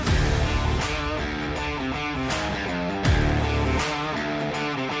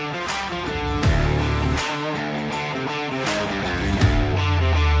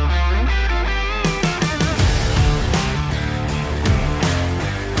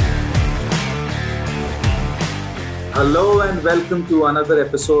Hello and welcome to another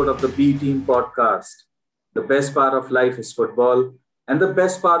episode of the B Team podcast. The best part of life is football, and the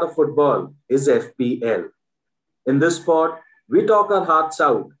best part of football is FPL. In this pod, we talk our hearts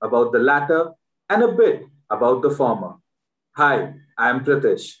out about the latter and a bit about the former. Hi, I'm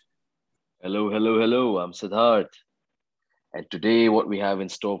Pritish. Hello. I'm Siddharth. And today, what we have in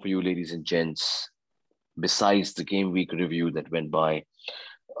store for you, ladies and gents, besides the game week review that went by,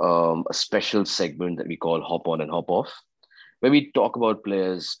 a special segment that we call Hop On and Hop Off, where we talk about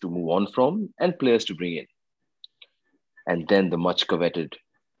players to move on from and players to bring in. And then the much coveted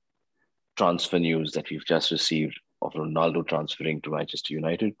transfer news that we've just received of Ronaldo transferring to Manchester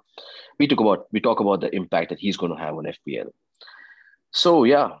United. We talk about the impact that he's going to have on FPL. So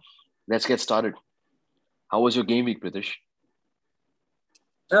yeah, let's get started. How was your game week, Pritish?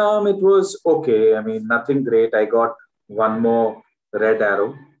 It was okay. I mean, nothing great. I got one more red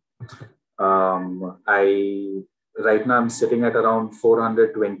arrow. I right now I'm sitting at around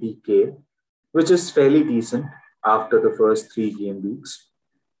 420k, which is fairly decent after the first three game weeks.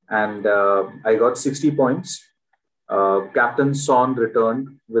 And I got 60 points. Captain Son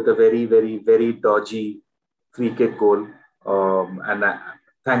returned with a very dodgy free kick goal. And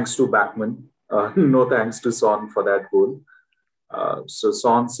thanks to Backman, no thanks to Son for that goal. So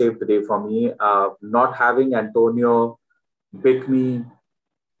Son saved the day for me. Not having Antonio bit me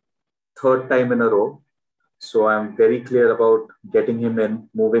third time in a row. So I'm very clear about getting him in,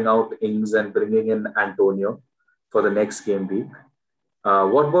 moving out Ings and bringing in Antonio for the next game week.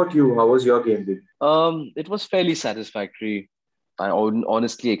 What about you? How was your game week? It was fairly satisfactory.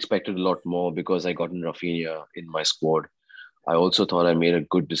 Honestly expected a lot more because I got in Rafinha in my squad. I also thought I made a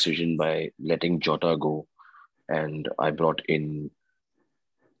good decision by letting Jota go, and I brought in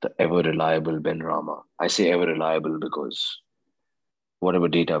the ever reliable Ben Rama. I say ever reliable because whatever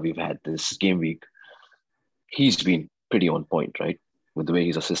data we've had this game week, he's been pretty on point, right? With the way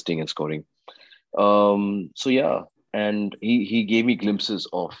he's assisting and scoring. So yeah, and he gave me glimpses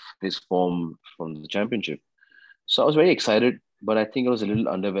of his form from the championship. So I was very excited, but I think it was a little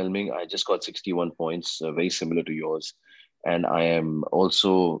underwhelming. I just got 61 points, very similar to yours. And I am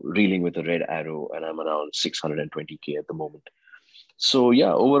also reeling with a red arrow, and I'm around 620k at the moment. So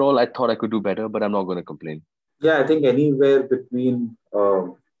yeah, overall, I thought I could do better, but I'm not going to complain. Yeah, I think anywhere between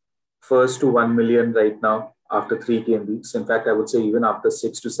first to 1 million right now after three game weeks. In fact, I would say even after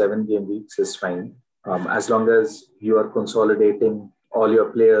 6 to 7 game weeks is fine. As long as you are consolidating all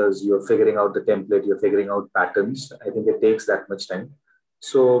your players, you're figuring out the template, you're figuring out patterns. I think it takes that much time.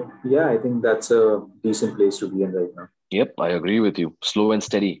 So, yeah, I think that's a decent place to be in right now. Yep, I agree with you. Slow and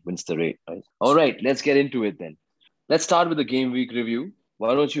steady wins the race, right? All right, let's get into it then. Let's start with the game week review.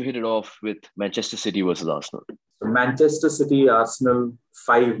 Why don't you hit it off with Manchester City versus Arsenal? So Manchester City, Arsenal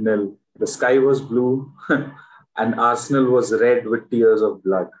 5-0. The sky was blue and Arsenal was red with tears of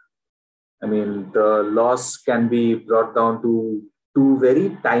blood. I mean, the loss can be brought down to two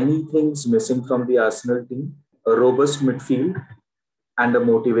very tiny things missing from the Arsenal team: a robust midfield and a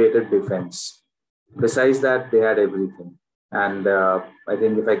motivated defense. Besides that, they had everything. And I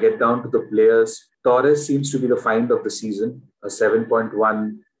think if I get down to the players, Torres seems to be the find of the season, a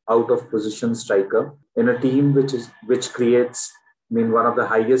 7.1 out of position striker in a team which creates, I mean, one of the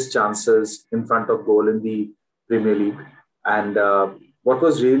highest chances in front of goal in the Premier League. And what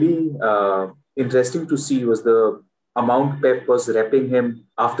was really interesting to see was the amount Pep was repping him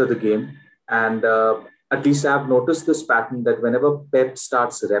after the game. And at least I've noticed this pattern that whenever Pep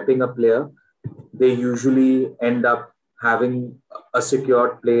starts repping a player, they usually end up having a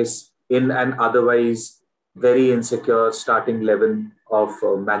secured place in an otherwise very insecure starting 11 of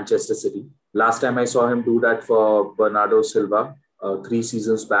Manchester City. Last time I saw him do that for Bernardo Silva 3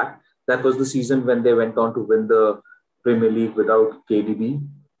 seasons back. That was the season when they went on to win the Premier League without KDB.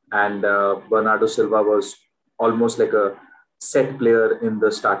 And Bernardo Silva was almost like a set player in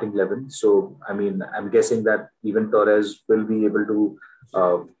the starting 11. So, I mean, I'm guessing that even Torres will be able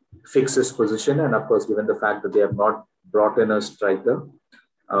to fix his position. And of course, given the fact that they have not brought in a striker,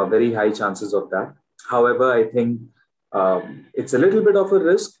 very high chances of that. However, I think it's a little bit of a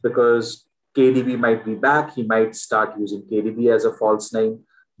risk because KDB might be back. He might start using KDB as a false nine.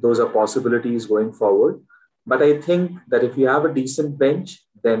 Those are possibilities going forward. But I think that if you have a decent bench,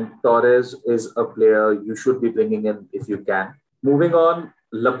 then Torres is a player you should be bringing in if you can. Moving on,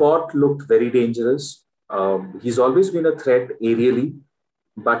 Laporte looked very dangerous. He's always been a threat aerially,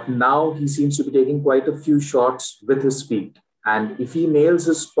 but now he seems to be taking quite a few shots with his feet. And if he nails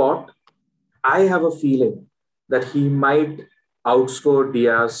his spot, I have a feeling that he might outscore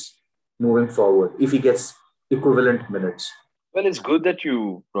Diaz moving forward if he gets equivalent minutes. Well, it's good that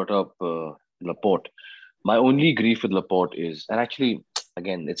you brought up Laporte My only grief with Laporte is, and actually,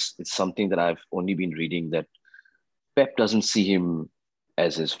 again, it's something that I've only been reading, that Pep doesn't see him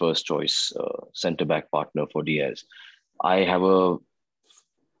as his first choice centre back partner for Diaz. I have a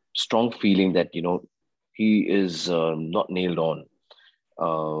strong feeling that he is not nailed on.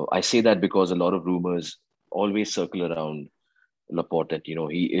 I say that because a lot of rumors always circle around Laporte that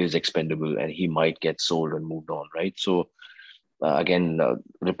he is expendable and he might get sold and moved on, right? So again,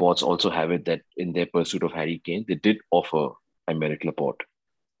 reports also have it that in their pursuit of Harry Kane, they did offer Aymeric Laporte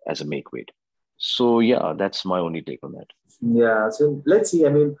as a make weight. So yeah, that's my only take on that. Yeah, so let's see. I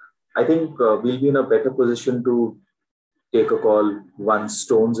mean, I think we'll be in a better position to take a call once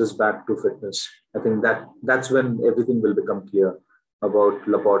Stones is back to fitness. I think that's when everything will become clear about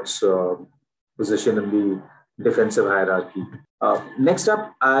Laporte's position in the defensive hierarchy. Next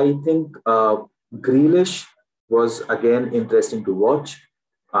up, I think Grealish was again interesting to watch,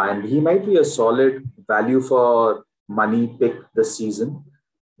 and he might be a solid value for money pick this season.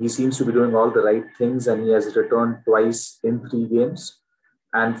 He seems to be doing all the right things, and he has returned twice in 3 games.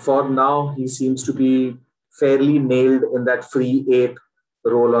 And for now, he seems to be fairly nailed in that free eight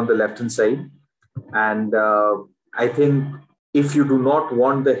role on the left hand side. And I think if you do not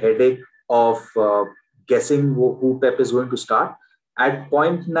want the headache of guessing who Pep is going to start, at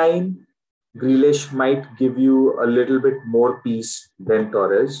point 0.9, Grealish might give you a little bit more peace than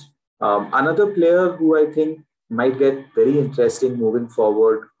Torres. Another player who I think might get very interesting moving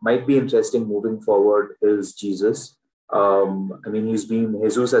forward, might be interesting moving forward, is Jesus. I mean,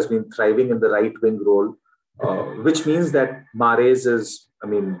 Jesus has been thriving in the right wing role, which means that Mahrez is, I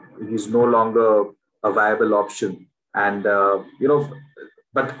mean, he's no longer a viable option. And,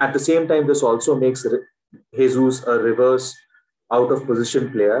 but at the same time, this also makes Jesus a reverse out of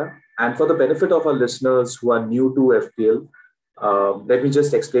position player. And for the benefit of our listeners who are new to FPL, let me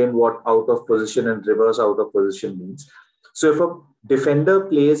just explain what out of position and reverse out of position means. So if a defender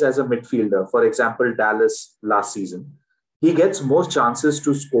plays as a midfielder, for example, Dallas last season, he gets more chances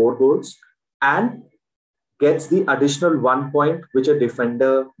to score goals and gets the additional 1 point which a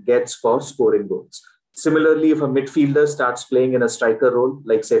defender gets for scoring goals. Similarly, if a midfielder starts playing in a striker role,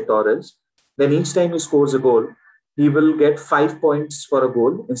 like say Torres, then each time he scores a goal, he will get 5 points for a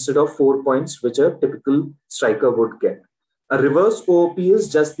goal instead of 4 points, which a typical striker would get. A reverse OOP is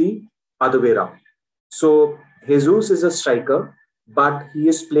just the other way around. So Jesus is a striker, but he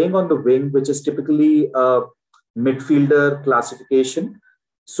is playing on the wing, which is typically a midfielder classification.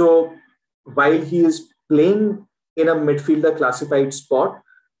 So while he is playing in a midfielder classified spot,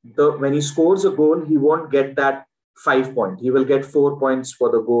 when he scores a goal, he won't get that 5 point. He will get 4 points for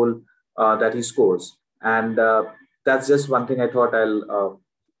the goal that he scores. And that's just one thing I thought I'll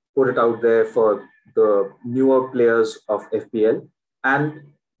put it out there for the newer players of FPL.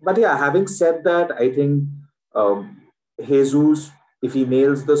 But yeah, having said that, I think Jesus, if he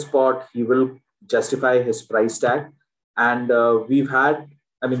nails the spot, he will justify his price tag. And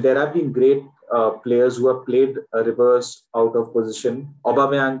I mean, there have been great players who have played a reverse out of position.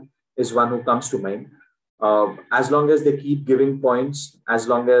 Aubameyang is one who comes to mind. As long as they keep giving points, as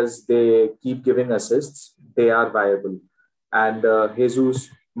long as they keep giving assists, they are viable. And Jesus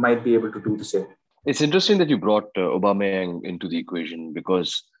might be able to do the same. It's interesting that you brought Aubameyang into the equation,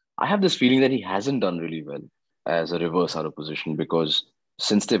 because I have this feeling that he hasn't done really well as a reverse out of position, because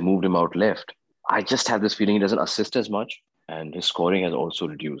since they've moved him out left, I just have this feeling he doesn't assist as much and his scoring has also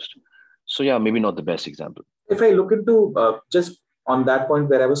reduced. So yeah, maybe not the best example. If I look into just on that point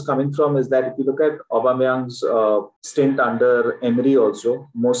where I was coming from, is that if you look at Aubameyang's stint under Emery also,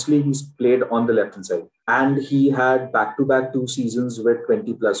 mostly he's played on the left-hand side. And he had back-to-back 2 seasons with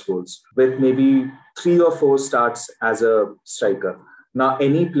 20 plus goals, with maybe 3 or 4 starts as a striker. Now,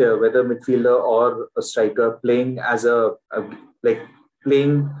 any player, whether midfielder or a striker, playing as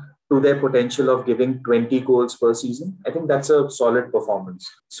playing to their potential of giving 20 goals per season, I think that's a solid performance.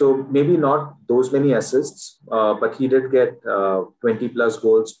 So maybe not those many assists, but he did get 20 plus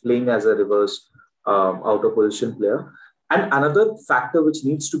goals playing as a reverse out of position player. And another factor which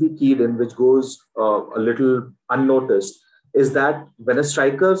needs to be keyed in, which goes a little unnoticed, is that when a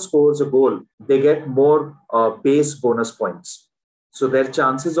striker scores a goal, they get more base bonus points. So their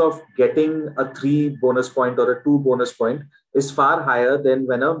chances of getting a 3 bonus point or a 2 bonus point is far higher than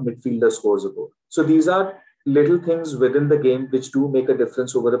when a midfielder scores a goal. So these are little things within the game which do make a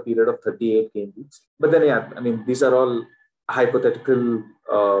difference over a period of 38 game weeks. But then, yeah, I mean, these are all hypothetical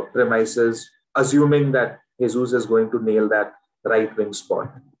premises, assuming that Jesus is going to nail that right wing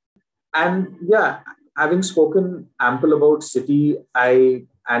spot. And yeah, having spoken ample about City, I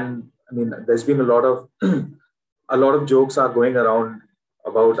mean, there's been a lot of a lot of jokes are going around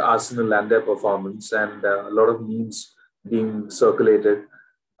about Arsenal and their performance, and a lot of memes being circulated.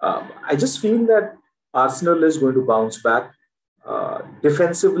 I just feel that Arsenal is going to bounce back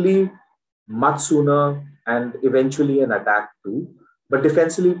defensively much sooner, and eventually an attack too. But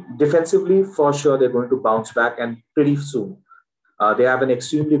defensively for sure they're going to bounce back and pretty soon. They have an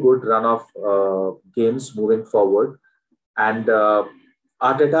extremely good run of games moving forward, and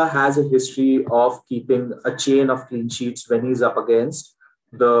Arteta has a history of keeping a chain of clean sheets when he's up against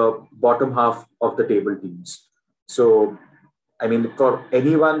the bottom half of the table teams. So, I mean, for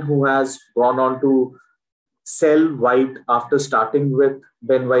anyone who has gone on to sell White after starting with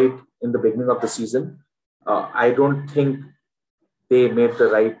Ben White in the beginning of the season, I don't think they made the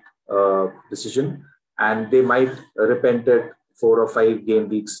right decision, and they might repent it 4 or 5 game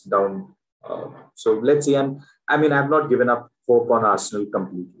weeks down. So let's see. And I mean, I've not given up hope on Arsenal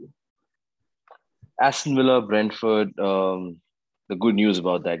completely. Aston Villa, Brentford. The good news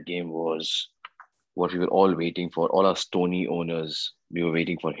about that game was what we were all waiting for. All our Stony owners, we were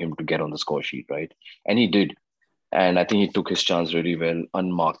waiting for him to get on the score sheet, right? And he did. And I think he took his chance really well,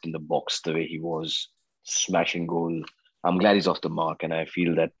 unmarked in the box, the way he was smashing goal. I'm glad he's off the mark, and I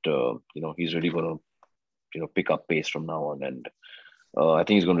feel that he's really going to pick up pace from now on, and I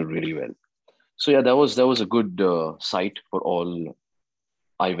think he's going to do really well. So yeah, that was a good sight for all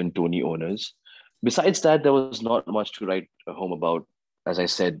Ivan Tony owners. Besides that, there was not much to write home about. As I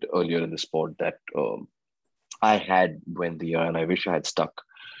said earlier in the sport, that I had Buendia, and I wish I had stuck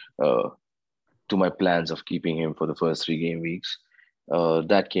uh, to my plans of keeping him for the first 3 game weeks.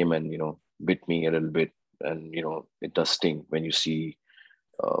 That came and bit me a little bit, and it does sting when you see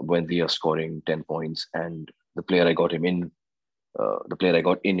Buendia scoring 10 points, and the player I got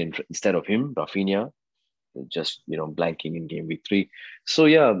instead of him, Rafinha, just blanking in game week 3. So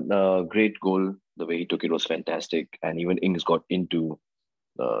yeah, great goal. The way he took it was fantastic, and even Ings got into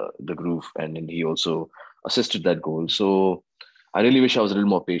the groove, and then he also assisted that goal. So I really wish I was a little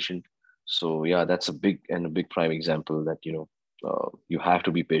more patient. So yeah, that's a big prime example that you have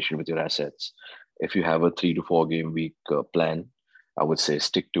to be patient with your assets. If you have a 3 to 4 game week plan, I would say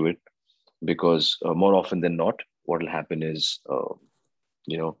stick to it, because more often than not, what will happen is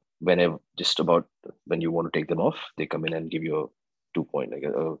whenever just about when you want to take them off, they come in and give you a 2 point, like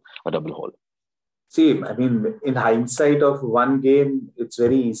a double haul. See, I mean, in hindsight of one game, it's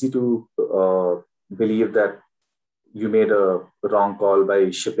very easy to believe that you made a wrong call by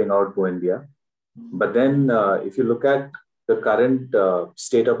shipping out Buendia. But then, if you look at the current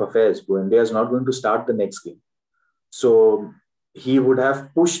state of affairs, Buendia is not going to start the next game. So he would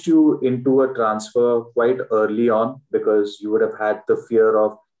have pushed you into a transfer quite early on, because you would have had the fear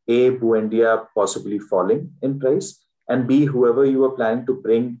of A, Buendia possibly falling in price, and B, whoever you were planning to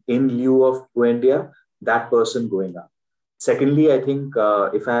bring in lieu of Buendia, that person going up. Secondly, I think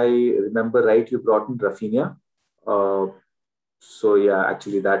if I remember right, you brought in Rafinha. Uh, so yeah,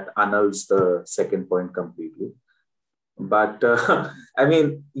 actually that annuls the second point completely. But I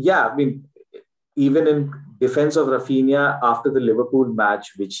mean, yeah, I mean, even in defense of Rafinha after the Liverpool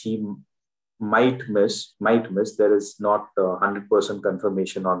match, which he might miss. There is not 100%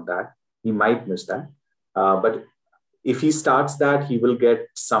 confirmation on that. He might miss that. But if he starts that, he will get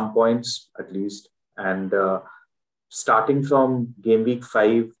some points at least. And starting from game week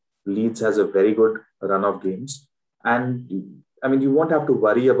 5, Leeds has a very good run of games. And I mean, you won't have to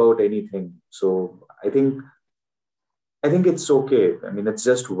worry about anything. So I think it's okay. I mean, it's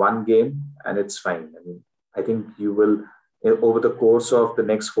just one game and it's fine. I mean, I think you will, over the course of the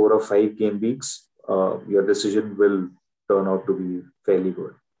next 4 or 5 game weeks, your decision will turn out to be fairly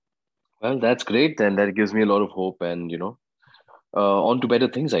good. Well, that's great. Then that gives me a lot of hope, and on to better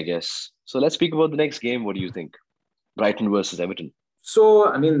things, I guess. So let's speak about the next game. What do you think? Brighton versus Everton.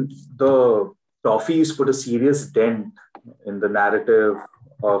 So, I mean, the Toffees put a serious dent in the narrative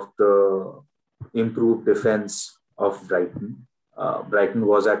of the improved defense of Brighton. Brighton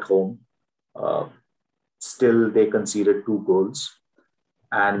was at home. Uh, Still, they conceded 2 goals.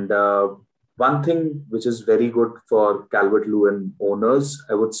 And one thing which is very good for Calvert Lewin owners,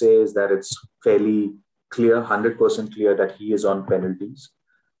 I would say, is that it's fairly clear, 100% clear that he is on penalties.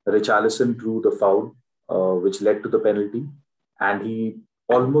 Richarlison drew the foul, which led to the penalty, and he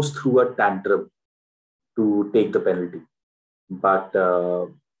almost threw a tantrum to take the penalty. But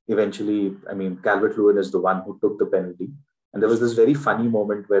eventually, I mean, Calvert Lewin is the one who took the penalty. And there was this very funny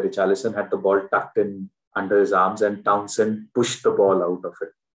moment where Richarlison had the ball tucked in under his arms, and Townsend pushed the ball out of it.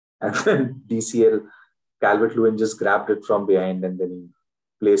 And then DCL, Calvert Lewin just grabbed it from behind and then he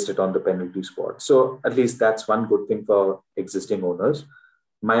placed it on the penalty spot. So at least that's one good thing for existing owners.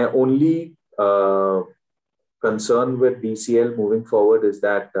 My only concern with DCL moving forward is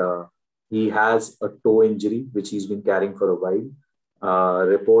that he has a toe injury, which he's been carrying for a while.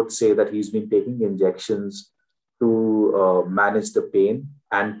 Reports say that he's been taking injections to manage the pain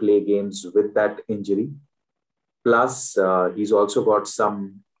and play games with that injury. Plus, he's also got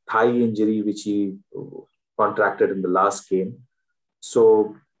some thigh injury, which he contracted in the last game.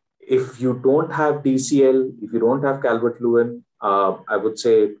 So, if you don't have DCL, if you don't have Calvert Lewin, I would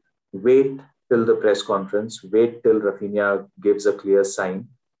say wait till the press conference, wait till Rafinha gives a clear sign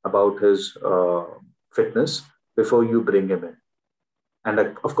about his fitness before you bring him in. And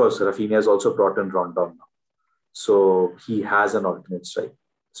of course, Rafinha has also brought in Rondon now. So he has an alternate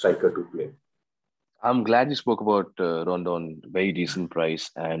striker to play. I'm glad you spoke about Rondon, very decent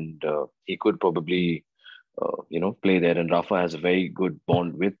price, and he could probably, play there. And Rafa has a very good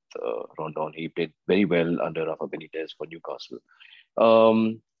bond with Rondon. He played very well under Rafa Benitez for Newcastle.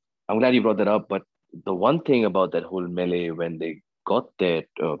 Um, I'm glad you brought that up. But the one thing about that whole melee when they got that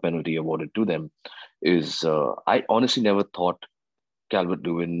penalty awarded to them is I honestly never thought Calvert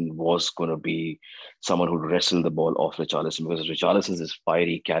Lewin was going to be someone who wrestled the ball off Richarlison because Richarlison is this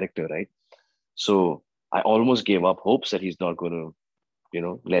fiery character, right? So I almost gave up hopes that he's not going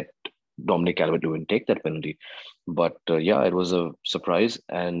to, let Dominic Calvert-Lewin take that penalty. But yeah, it was a surprise,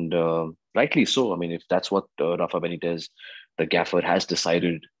 and rightly so. I mean, if that's what Rafa Benitez, the gaffer, has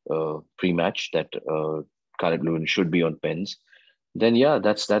decided pre-match that Calvert-Lewin should be on pens, then yeah,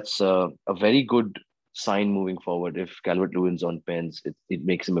 that's a very good sign moving forward. If Calvert-Lewin's on pens, it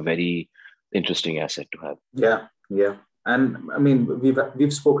makes him a very interesting asset to have. Yeah, yeah. And I mean,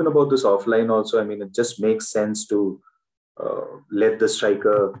 we've spoken about this offline also. I mean, it just makes sense to let the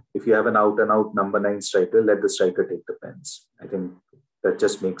striker, if you have an out and out number 9 striker, let the striker take the pens. I think that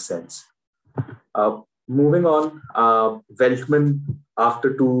just makes sense. Moving on, Veltman,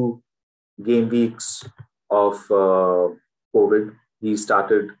 after 2 game weeks of COVID, he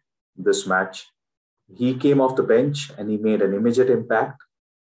started this match. He came off the bench and he made an immediate impact,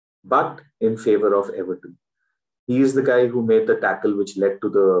 but in favor of Everton. He is the guy who made the tackle which led to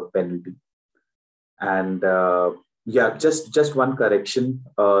the penalty. And yeah, just one correction.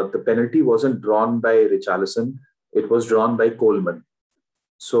 The penalty wasn't drawn by Richarlison. It was drawn by Coleman.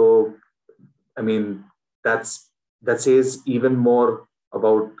 So, I mean, that says even more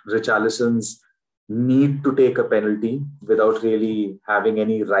about Richarlison's need to take a penalty without really having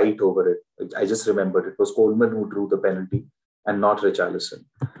any right over it. I just remembered it was Coleman who drew the penalty and not Richarlison.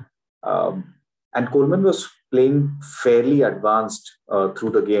 And Coleman was playing fairly advanced through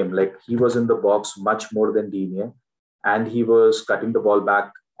the game. Like, he was in the box much more than Digne, and he was cutting the ball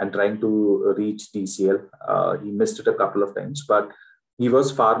back and trying to reach DCL. He missed it a couple of times, but he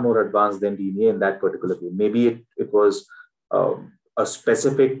was far more advanced than Digne in that particular game. Maybe it was a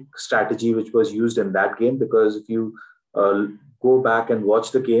specific strategy which was used in that game, because if you go back and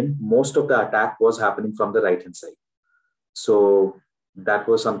watch the game, most of the attack was happening from the right-hand side. So that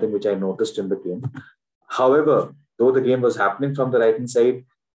was something which I noticed in the game. However, though the game was happening from the right-hand side,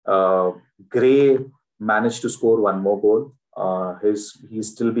 Gray managed to score one more goal.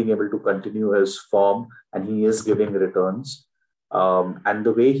 He's still being able to continue his form, and he is giving returns. And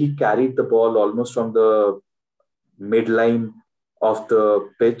the way he carried the ball almost from the midline of the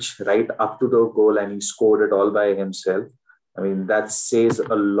pitch right up to the goal, and he scored it all by himself. I mean, that says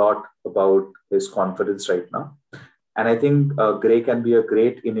a lot about his confidence right now. And I think Gray can be a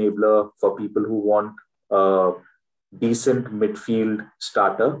great enabler for people who want a decent midfield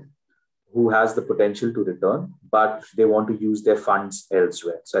starter who has the potential to return, but they want to use their funds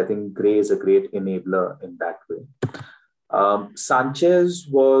elsewhere. So I think Gray is a great enabler in that way. Sanchez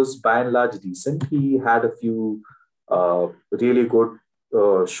was by and large decent. He had a few really good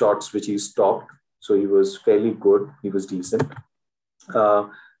shots which he stopped. So he was fairly good. He was decent.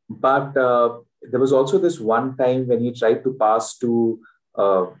 But there was also this one time when he tried to pass to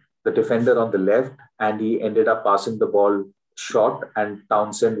the defender on the left, and he ended up passing the ball short, and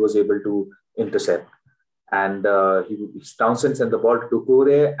Townsend was able to intercept. And Townsend sent the ball to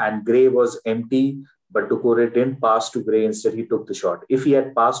Doucouré, and Gray was empty, but Doucouré didn't pass to Gray. Instead, he took the shot. If he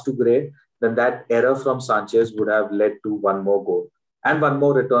had passed to Gray, then that error from Sanchez would have led to one more goal and one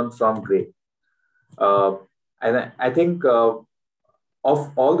more return from Gray. And I think of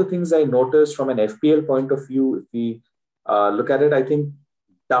all the things I noticed from an FPL point of view, if we look at it, I think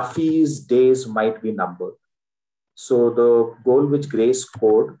Duffy's days might be numbered. So the goal which Gray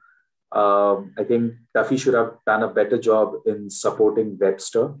scored, I think Duffy should have done a better job in supporting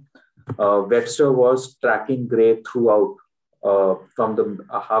Webster. Webster was tracking Gray throughout from the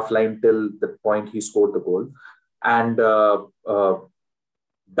half line till the point he scored the goal. And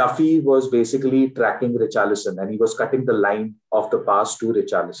Duffy was basically tracking Richarlison and he was cutting the line of the pass to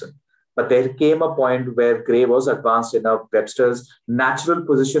Richarlison. But there came a point where Gray was advanced enough. Webster's natural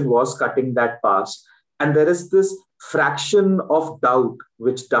position was cutting that pass. And there is this fraction of doubt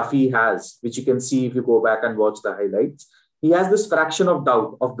which Duffy has, which you can see if you go back and watch the highlights. He has this fraction of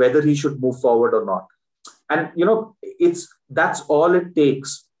doubt of whether he should move forward or not. And that's all it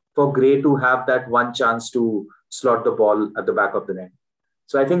takes for Gray to have that one chance to slot the ball at the back of the net.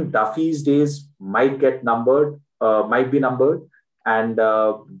 So I think Duffy's days might be numbered, and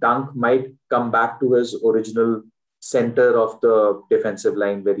Dunk might come back to his original center of the defensive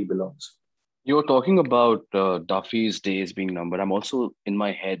line where he belongs. You're talking about Duffy's days being numbered. I'm also in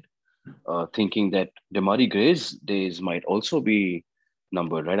my head thinking that Demarai Gray's days might also be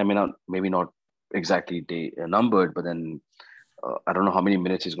numbered, right? I mean, maybe not exactly numbered, but then I don't know how many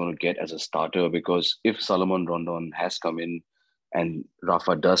minutes he's going to get as a starter, because if Salomon Rondon has come in and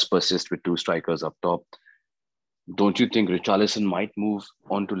Rafa does persist with two strikers up top, don't you think Richarlison might move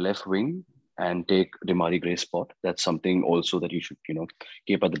onto left wing and take Demarai Gray's spot? That's something also that you should,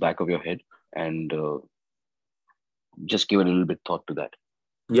 keep at the back of your head and just give a little bit thought to that.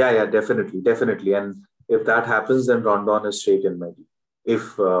 Yeah, definitely. And if that happens, then Rondon is straight in, maybe.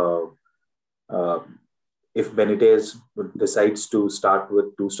 If Benitez decides to start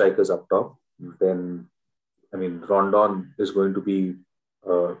with two strikers up top, then Rondon is going to be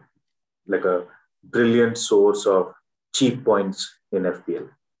like a brilliant source of cheap points in FPL.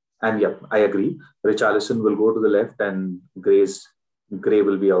 And yeah, I agree. Richarlison will go to the left and Gray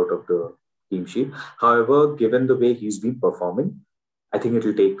will be out of the team sheet. However, given the way he's been performing, I think it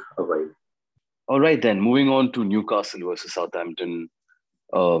will take a while. All right, then. Moving on to Newcastle versus Southampton.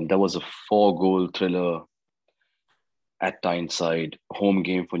 That was a 4-goal thriller at Tyneside. Home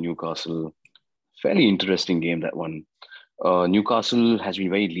game for Newcastle. Fairly interesting game, that one. Newcastle has been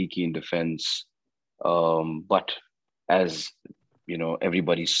very leaky in defense. But as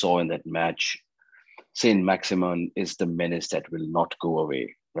everybody saw in that match, Saint-Maximin is the menace that will not go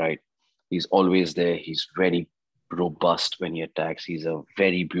away, right? He's always there. He's very robust when he attacks. He's a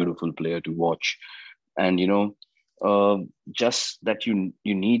very beautiful player to watch. And, just that you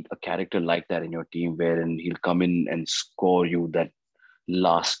need a character like that in your team, wherein he'll come in and score you that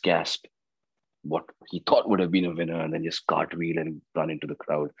last gasp, what he thought would have been a winner, and then just cartwheel and run into the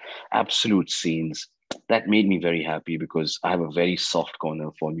crowd. Absolute scenes. That made me very happy because I have a very soft corner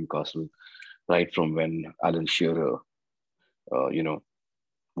for Newcastle, right from when Alan Shearer,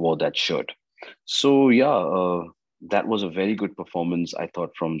 wore that shirt. So yeah, that was a very good performance, I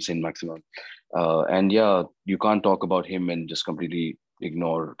thought, from Saint-Maximin. And yeah, you can't talk about him and just completely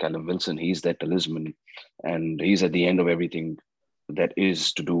ignore Callum Wilson. He's that talisman, and he's at the end of everything that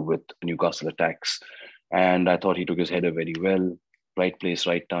is to do with Newcastle attacks. And I thought he took his header very well. Right place,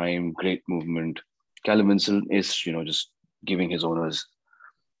 right time, great movement. Callum Wilson is, just giving his owners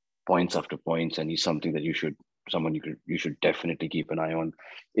points after points, and he's something that you should definitely keep an eye on.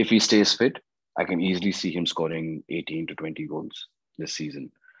 If he stays fit, I can easily see him scoring 18 to 20 goals this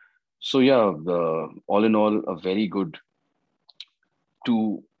season. So yeah, all in all, a very good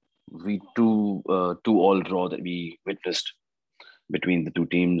 2-all draw that we witnessed between the two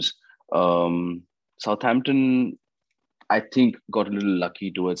teams. Southampton, I think, got a little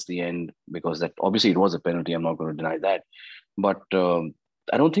lucky towards the end because that obviously it was a penalty. I'm not going to deny that, but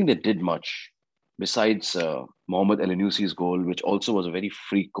I don't think they did much besides Mohamed Elyounoussy's goal, which also was a very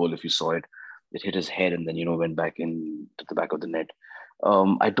freak goal. If you saw it, it hit his head and then went back into the back of the net.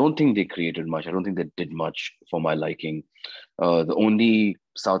 I don't think they created much. I don't think they did much for my liking. The only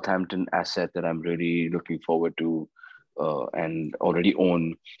Southampton asset that I'm really looking forward to and already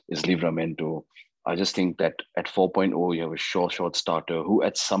own is Livramento. I just think that at 4.0, you have a short starter who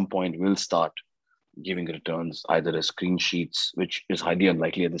at some point will start giving returns, either as clean sheets, which is highly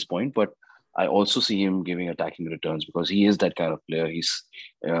unlikely at this point, but I also see him giving attacking returns because he is that kind of player. He's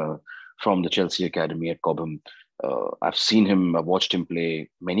from the Chelsea Academy at Cobham. I've watched him play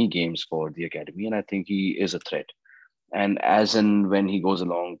many games for the Academy, and I think he is a threat. And as and when he goes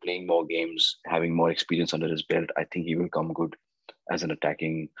along, playing more games, having more experience under his belt, I think he will come good as an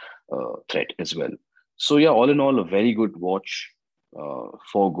attacking threat as well. So yeah, all in all, a very good watch.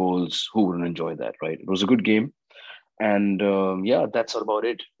 4 goals. Who wouldn't enjoy that, right? It was a good game. And yeah, that's about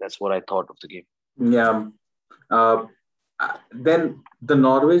it. That's what I thought of the game. Yeah. Then the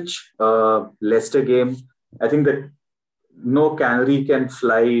Norwich Leicester game, I think that no canary can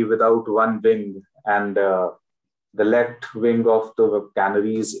fly without one wing. And the left wing of the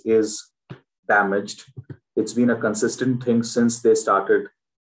Canaries is damaged. It's been a consistent thing since they started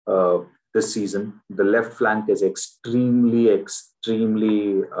this season. The left flank is extremely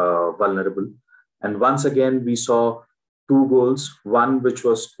extremely vulnerable. And once again, we saw two goals, one which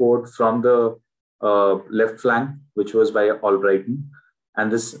was scored from the left flank, which was by Albrighton,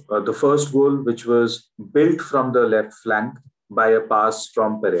 and the first goal, which was built from the left flank by a pass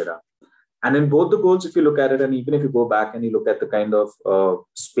from Pereira. And in both the goals, if you look at it, and even if you go back and you look at the kind of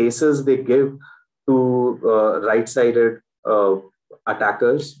spaces they give to right-sided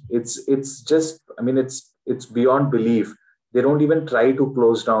attackers, it's just, I mean, it's beyond belief. They don't even try to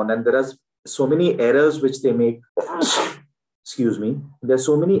close down, and there are so many errors which they make. Excuse me. There's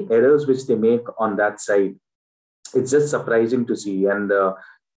so many errors which they make on that side. It's just surprising to see, and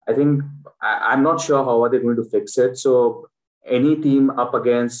I think I'm not sure how are they going to fix it. So any team up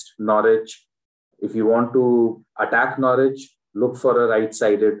against Norwich, if you want to attack Norwich, look for a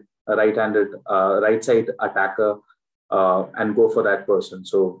right-handed, right side attacker, and go for that person.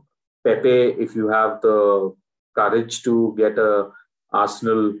 So Pepe, if you have the courage to get a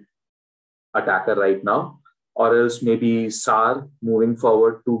Arsenal attacker right now, or else maybe Sar moving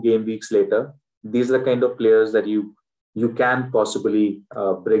forward 2 game weeks later. These are the kind of players that you can possibly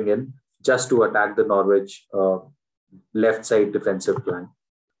bring in just to attack the Norwich left side defensive plan.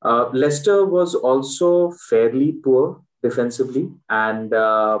 Leicester was also fairly poor defensively, and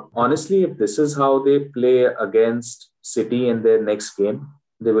honestly, if this is how they play against City in their next game,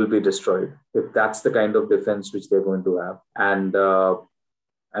 they will be destroyed. If that's the kind of defense which they're going to have, and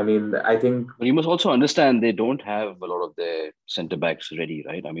I mean, I think. But you must also understand they don't have a lot of their centre backs ready,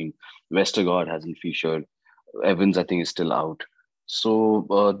 right? I mean, Westergaard hasn't featured. Evans, I think, is still out.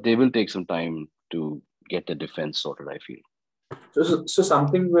 So they will take some time to get the defense sorted, I feel. So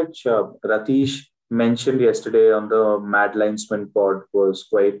something which Ratish mentioned yesterday on the Mad Linesman pod was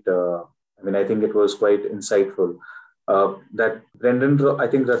quite, I mean, I think it was quite insightful. That I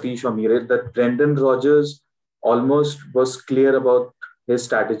think Ratish or Mire, that Brendan Rodgers almost was clear about his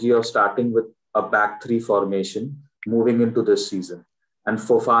strategy of starting with a back three formation moving into this season. And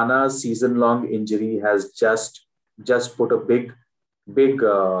Fofana's season-long injury has just put a big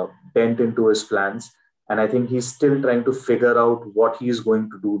dent into his plans. And I think he's still trying to figure out what he's going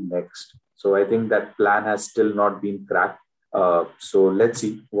to do next. So I think that plan has still not been cracked. So let's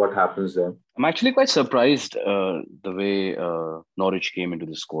see what happens there. I'm actually quite surprised the way Norwich came into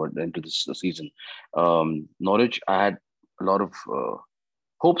the squad, into this season. Norwich, I had a lot of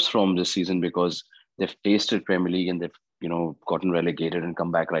hopes from this season because they've tasted Premier League and they've gotten relegated and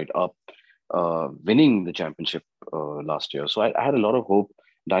come back right up, winning the championship last year. So I had a lot of hope.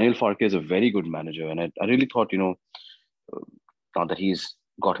 Daniel Farke is a very good manager, and I really thought now that he's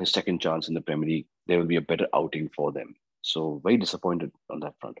got his second chance in the Premier League, there will be a better outing for them. So very disappointed on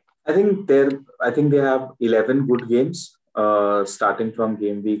that front. I think they have 11 good games starting from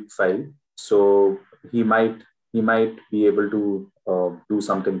game week 5. So he might be able to do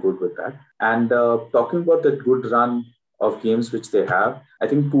something good with that. And talking about the good run of games which they have, I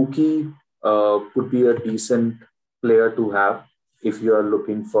think Pukki could be a decent player to have if you are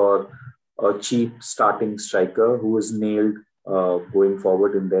looking for a cheap starting striker who is nailed going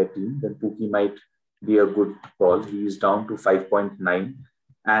forward in their team. Then Pukki might be a good call. He's down to 5.9.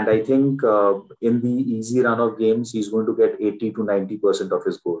 And I think in the easy run of games, he's going to get 80 to 90% of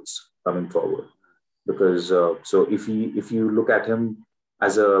his goals coming forward. Because so if you look at him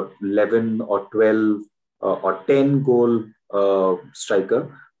as a 11 or 12 or 10 goal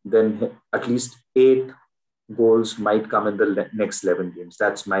striker, then at least 8 goals might come in the next 11 games.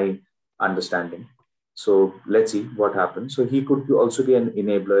 That's my understanding. So let's see what happens. So he could also be an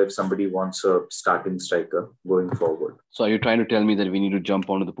enabler if somebody wants a starting striker going forward. So are you trying to tell me that we need to jump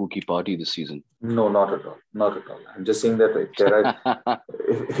onto the Pukki party this season? No, not at all. Not at all. I'm just saying that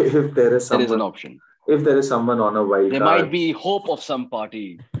if there is someone, there is an option. If there is someone on a wild there card, might be hope of some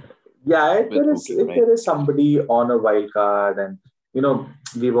party. Yeah, if there is somebody on a wild card, and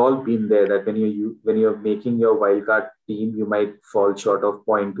we've all been there, that when you're making your wild card team, you might fall short of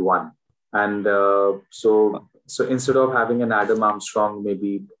 0.1. And so instead of having an Adam Armstrong,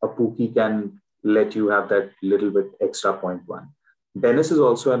 maybe a Pukki can let you have that little bit extra 0.1. Dennis is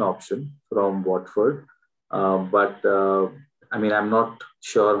also an option from Watford, but I mean, I'm not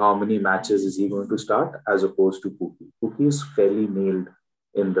sure how many matches is he going to start as opposed to Pukki. Pukki is fairly nailed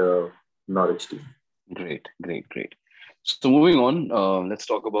in the Norwich team. Great. So moving on, let's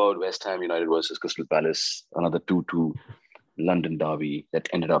talk about West Ham United versus Crystal Palace, another 2-2 London derby that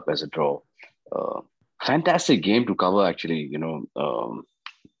ended up as a draw. Fantastic game to cover, actually.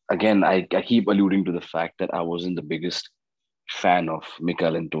 Again, I keep alluding to the fact that I wasn't the biggest fan of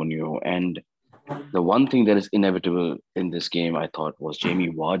Mikel Antonio, and the one thing that is inevitable in this game, I thought, was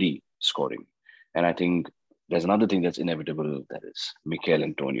Jamie Vardy scoring. And I think there's another thing that's inevitable, that is Mikel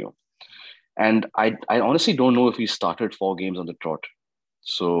Antonio. And I honestly don't know if he started 4 games on the trot.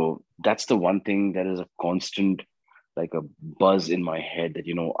 So that's the one thing that is a constant, like a buzz in my head, that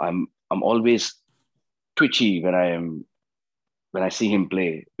I'm always twitchy when I see him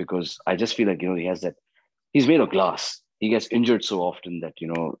play, because I just feel like he has that, he's made of glass. He gets injured so often that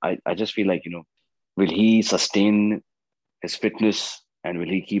I just feel like will he sustain his fitness, and will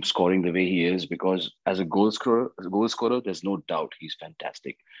he keep scoring the way he is? Because as a goal scorer, there's no doubt he's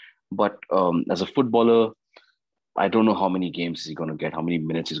fantastic. But as a footballer, I don't know how many games he's going to get, how many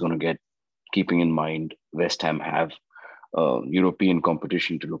minutes he's going to get, keeping in mind West Ham have European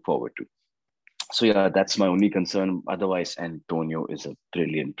competition to look forward to. So yeah, that's my only concern. Otherwise, Antonio is a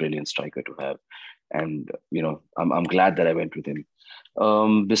brilliant, brilliant striker to have, and I'm glad that I went with him.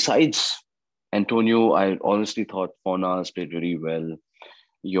 Besides Antonio, I honestly thought Fornals played really well.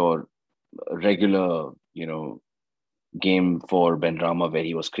 Your regular, game for Benrahma, where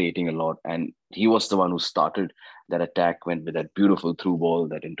he was creating a lot, and he was the one who started that attack, went with that beautiful through ball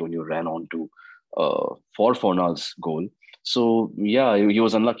that Antonio ran onto for Fornals' goal. So yeah, he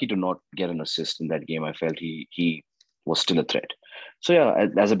was unlucky to not get an assist in that game. I felt he was still a threat. So yeah,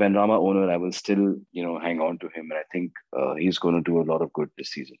 as a Benrahma owner, I will still hang on to him, and I think he's going to do a lot of good this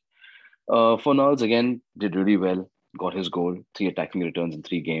season. Fornals again did really well, got his goal, 3 attacking returns in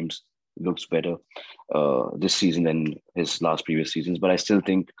 3 games. Looks better this season than his last previous seasons. But I still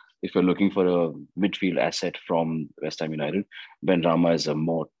think if you're looking for a midfield asset from West Ham United, Benrahma is a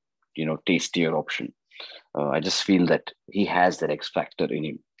more tastier option. I just feel that he has that X factor in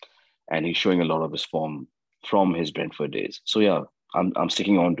him, and he's showing a lot of his form from his Brentford days. So yeah, I'm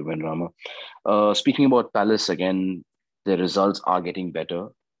sticking on to Benrahma. Speaking about Palace again, their results are getting better.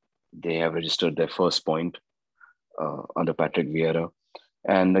 They have registered their first point under Patrick Vieira.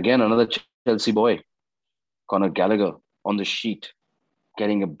 And again, another Chelsea boy, Conor Gallagher, on the sheet,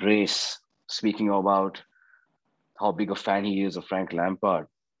 getting a brace, speaking about how big a fan he is of Frank Lampard.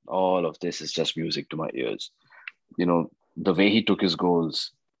 All of this is just music to my ears. The way he took his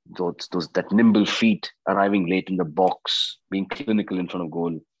goals, those that nimble feet, arriving late in the box, being clinical in front of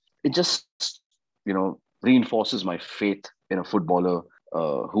goal. It just, reinforces my faith in a footballer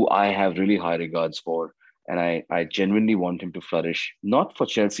who I have really high regards for. And I genuinely want him to flourish, not for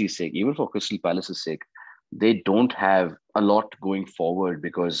Chelsea's sake, even for Crystal Palace's sake. They don't have a lot going forward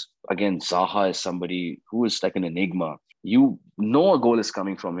because, again, Zaha is somebody who is like an enigma. You know a goal is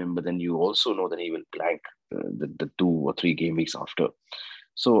coming from him, but then you also know that he will blank the 2 or 3 game weeks after.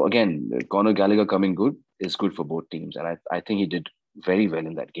 So again, Conor Gallagher coming good is good for both teams. And I think he did very well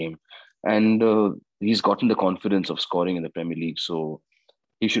in that game. And he's gotten the confidence of scoring in the Premier League. So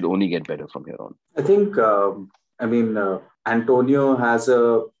he should only get better from here on. I think, Antonio has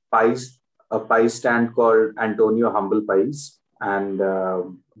a pie stand called Antonio Humble Pies. And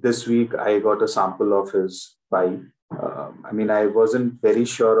this week I got a sample of his pie. I wasn't very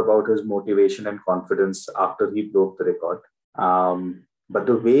sure about his motivation and confidence after he broke the record. But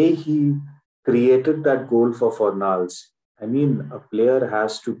the way he created that goal for Fornals, a player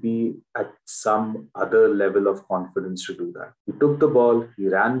has to be at some other level of confidence to do that. He took the ball, he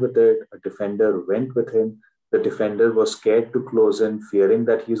ran with it, a defender went with him. The defender was scared to close in, fearing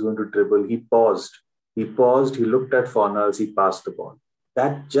that he's going to dribble. He paused, he looked at Fornals, he passed the ball.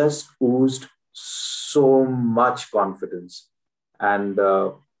 That just oozed so much confidence. And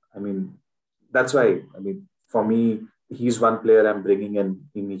that's why, for me, he's one player I'm bringing in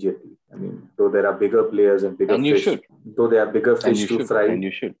immediately. Though there are bigger players and bigger fish, though there are bigger fish to fry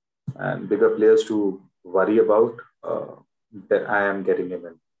and bigger players to worry about, that I am getting him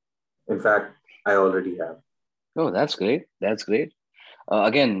in. In fact, I already have. Oh, that's great. That's great.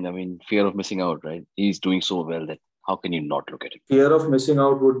 Again, fear of missing out, right? He's doing so well that how can you not look at him? Fear of missing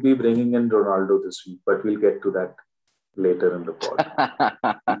out would be bringing in Ronaldo this week, but we'll get to that later in the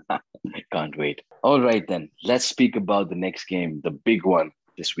pod. Can't wait. All right, then. Let's speak about the next game, the big one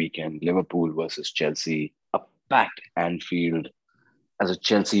this weekend, Liverpool versus Chelsea, a packed Anfield. As a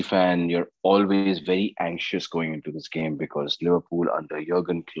Chelsea fan, you're always very anxious going into this game because Liverpool under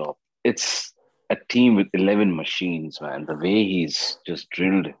Jurgen Klopp, it's a team with 11 machines, man. The way he's just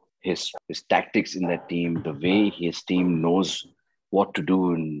drilled his tactics in that team, the way his team knows what to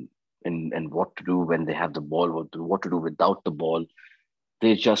do and what to do when they have the ball, what to do without the ball.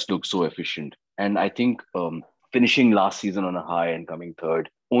 They just look so efficient. And I think finishing last season on a high and coming third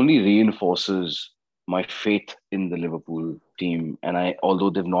only reinforces my faith in the Liverpool team. And although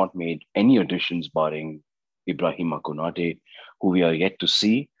they've not made any additions barring Ibrahim Konate, who we are yet to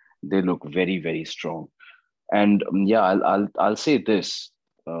see, they look very, very strong. And I'll say this.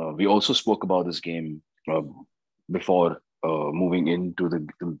 We also spoke about this game uh, before moving into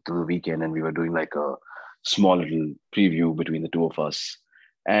to the weekend, and we were doing like a small little preview between the two of us.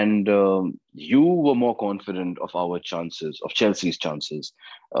 And you were more confident of our chances, of Chelsea's chances,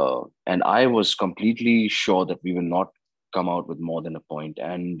 and I was completely sure that we will not come out with more than a point.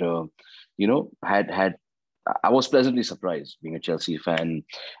 And had I was pleasantly surprised being a Chelsea fan.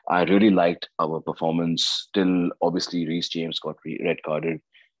 I really liked our performance. Till obviously Reece James got red carded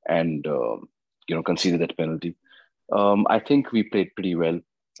and conceded that penalty. I think we played pretty well.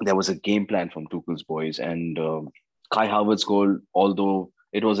 There was a game plan from Tuchel's boys, and Kai Havertz's goal, although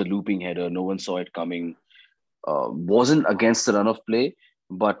it was a looping header, no one saw it coming. Wasn't against the run of play,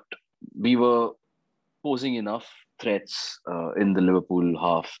 but we were posing enough threats in the Liverpool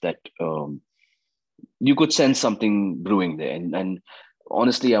half that you could sense something brewing there. And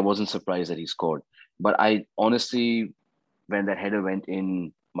honestly, I wasn't surprised that he scored. But I honestly, when that header went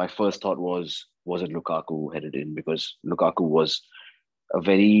in, my first thought was it Lukaku who headed in? Because Lukaku was a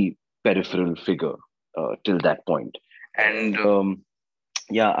very peripheral figure till that point. And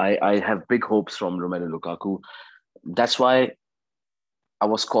yeah, I have big hopes from Romelu Lukaku. That's why I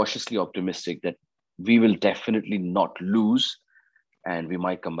was cautiously optimistic that we will definitely not lose and we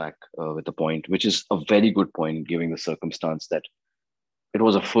might come back with a point, which is a very good point given the circumstance that it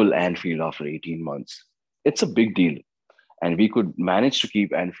was a full Anfield after 18 months. It's a big deal. And we could manage to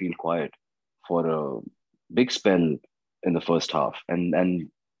keep Anfield quiet for a big spell in the first half. And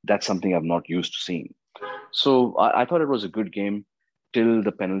that's something I'm not used to seeing. So I thought it was a good game till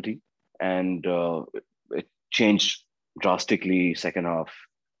the penalty. And it changed drastically second half.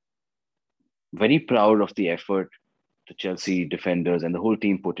 Very proud of the effort the Chelsea defenders and the whole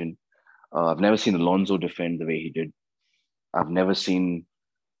team put in. I've never seen Alonso defend the way he did. I've never seen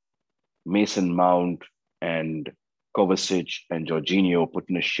Mason Mount and Kovacic and Jorginho put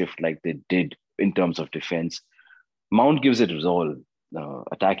in a shift like they did in terms of defense. Mount gives it his all,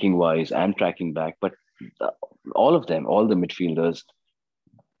 attacking wise and tracking back, but uh, all of them, all the midfielders,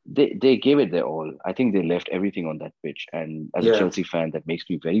 they gave it their all. I think they left everything on that pitch, and as a Yeah. Chelsea fan, that makes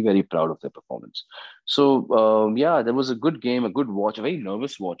me very very proud of their performance. So yeah, there was a good game, a good watch, a very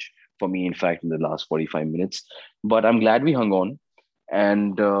nervous watch for me, in fact, in the last 45 minutes. But I'm glad we hung on,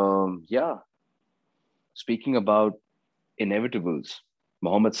 and yeah, speaking about inevitables,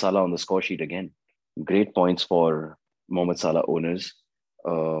 Mohamed Salah on the score sheet again. Great points for Mohamed Salah owners.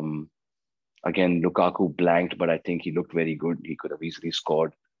 Um, Again, Lukaku blanked, but I think he looked very good. He could have easily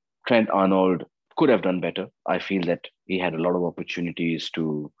scored. Trent Arnold could have done better. I feel that he had a lot of opportunities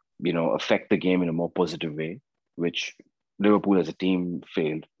to, affect the game in a more positive way, which Liverpool as a team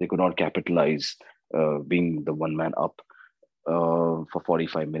failed. They could not capitalize being the one man up for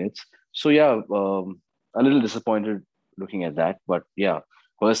 45 minutes. So, yeah, a little disappointed looking at that. But yeah,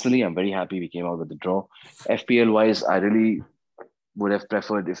 personally, I'm very happy we came out with the draw. FPL wise, I really would have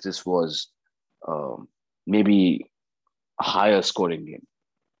preferred if this was maybe a higher scoring game.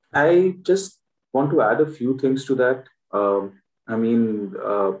 I just want to add a few things to that. I mean,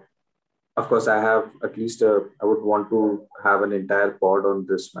 of course, I have at least I would want to have an entire pod on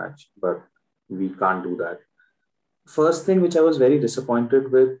this match, but we can't do that. First thing which I was very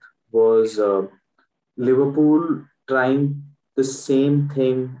disappointed with was Liverpool trying the same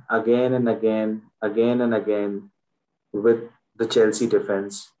thing again and again with the Chelsea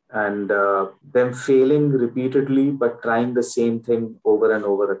defense and them failing repeatedly, but trying the same thing over and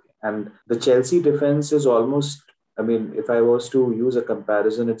over again. And the Chelsea defense is almost, I mean, if I was to use a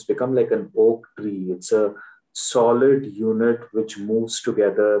comparison, it's become like an oak tree. It's a solid unit which moves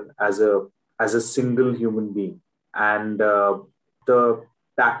together as a single human being. And the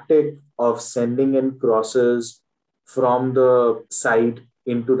tactic of sending in crosses from the side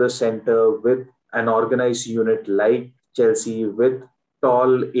into the center with an organized unit like Chelsea with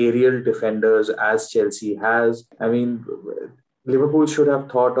tall aerial defenders as Chelsea has. I mean, Liverpool should have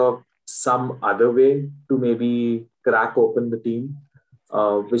thought of some other way to maybe crack open the team,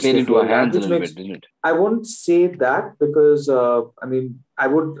 which Played they into our failed at, hands a which little makes bit, didn't it? I won't say that because I mean I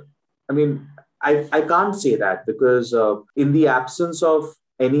would I mean I can't say that because in the absence of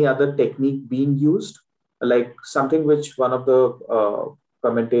any other technique being used, like something which one of the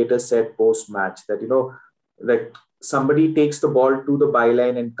commentators said post match that like somebody takes the ball to the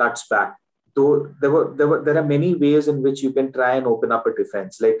byline and cuts back. Though there are many ways in which you can try and open up a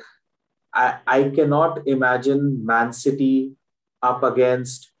defense. Like I cannot imagine Man City up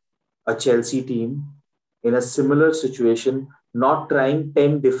against a Chelsea team in a similar situation, not trying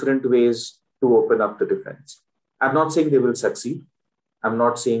 10 different ways to open up the defense. I'm not saying they will succeed. I'm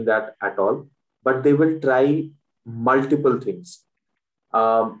not saying that at all, but they will try multiple things.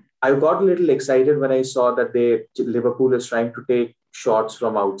 I got a little excited when I saw that Liverpool is trying to take shots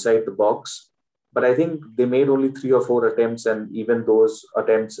from outside the box. But I think they made only 3 or 4 attempts, and even those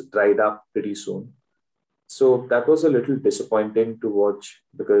attempts dried up pretty soon. So that was a little disappointing to watch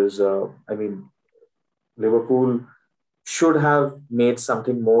because, I mean, Liverpool should have made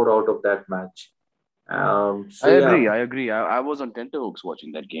something more out of that match. So, I yeah, agree. I agree. I was on tenterhooks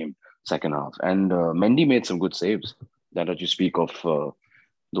watching that game second half, and Mendy made some good saves. That you speak of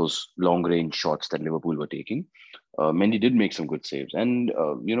those long range shots that Liverpool were taking. Mendy did make some good saves, and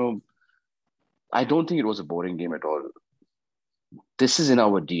I don't think it was a boring game at all. This is in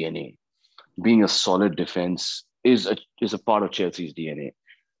our DNA. Being a solid defense is a part of Chelsea's DNA,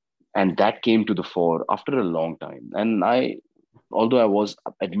 and that came to the fore after a long time. And although I was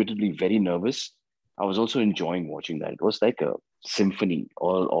admittedly very nervous, I was also enjoying watching that. It was like a symphony.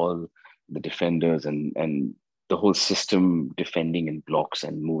 All the defenders and the whole system defending in blocks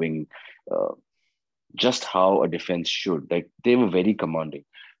and moving, uh, just how a defense should. Like they were very commanding.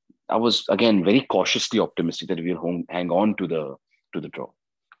 I was again very cautiously optimistic that we'll hang on to the draw.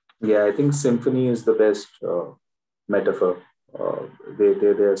 yeah, I think symphony is the best metaphor. Uh,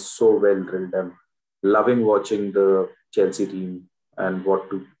 they're so well drilled. I'm loving watching the Chelsea team and what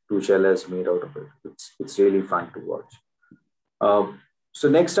Tuchel has made out of it. It's really fun to watch. So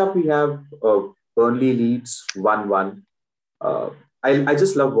next up we have Burnley Leeds 1-1. Uh, I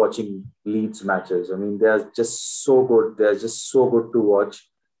just love watching Leeds matches. I mean, they are just so good. They are just so good to watch.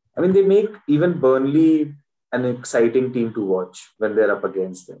 I mean, they make even Burnley an exciting team to watch when they're up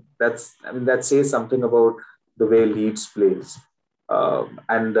against them. That says something about the way Leeds plays.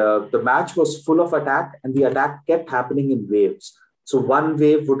 And the match was full of attack, and the attack kept happening in waves. So one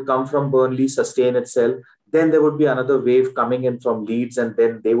wave would come from Burnley, sustain itself. Then there would be another wave coming in from Leeds, and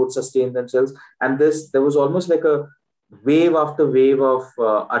then they would sustain themselves. And there was almost like a wave after wave of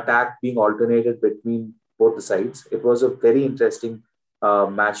attack being alternated between both the sides. It was a very interesting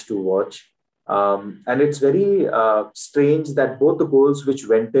match to watch. And it's very strange that both the goals which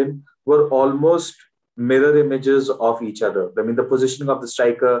went in were almost mirror images of each other. I mean, the positioning of the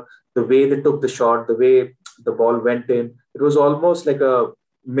striker, the way they took the shot, the way the ball went in, it was almost like a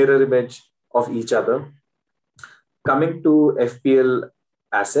mirror image of each other. Coming to FPL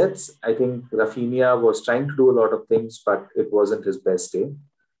assets, I think Rafinha was trying to do a lot of things, but it wasn't his best day.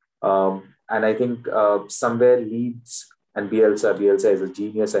 And I think somewhere Leeds and Bielsa is a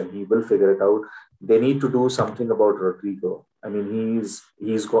genius, and he will figure it out. They need to do something about Rodrigo. I mean,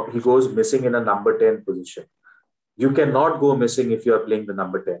 he goes missing in a number 10 position. You cannot go missing if you are playing the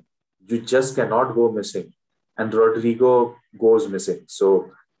number 10. You just cannot go missing. And Rodrigo goes missing.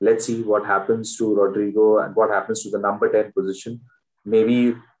 So let's see what happens to Rodrigo and what happens to the number 10 position.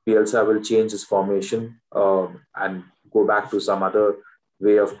 Maybe Bielsa will change his formation and go back to some other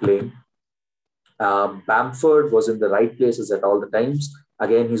way of playing. Bamford was in the right places at all the times.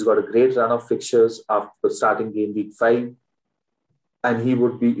 Again, he's got a great run of fixtures after starting game week 5, and he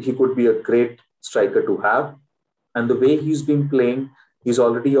could be a great striker to have. And the way he's been playing, he's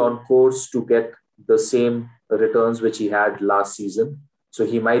already on course to get the same returns which he had last season. So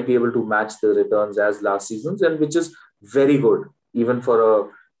he might be able to match the returns as last season's, and which is very good, even for a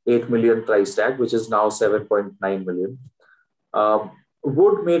 8 million price tag, which is now 7.9 million. Um,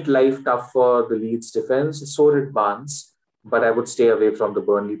 would make life tough for the Leeds defense. So did Barnes, but I would stay away from the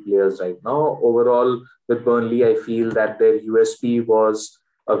Burnley players right now. Overall, with Burnley, I feel that their USP was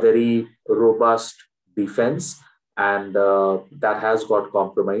a very robust defense, and that has got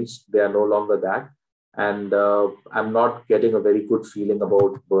compromised. They are no longer that. And I'm not getting a very good feeling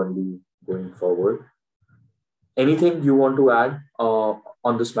about Burnley going forward. Anything you want to add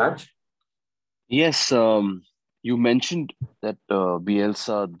on this match? Yes, you mentioned that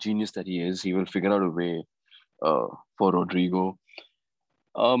Bielsa, the genius that he will figure out a way uh, for Rodrigo.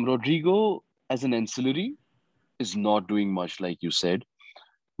 Rodrigo, as an ancillary, is not doing much, like you said.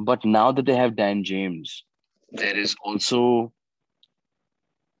 But now that they have Dan James, there is also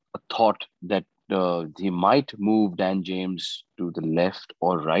a thought that he might move Dan James to the left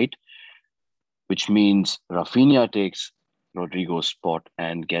or right, which means Rafinha takes Rodrigo's spot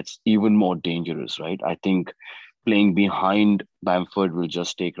and gets even more dangerous, right? I think playing behind Bamford will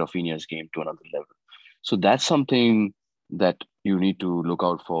just take Rafinha's game to another level. So that's something that you need to look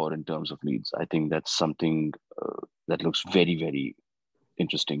out for in terms of Leeds. I think that's something that looks very, very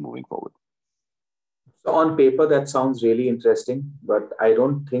interesting moving forward. So on paper, that sounds really interesting, but I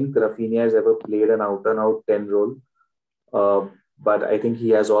don't think Rafinha has ever played an out and out 10 role. Uh, but I think he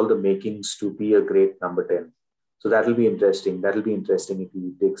has all the makings to be a great number 10. So that'll be interesting. That'll be interesting if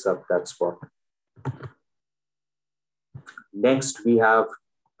he takes up that spot. Next, we have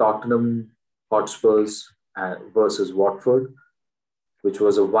Tottenham Hotspurs versus Watford, which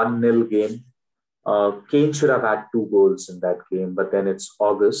was a 1-0 game. Kane should have had 2 goals in that game, but then it's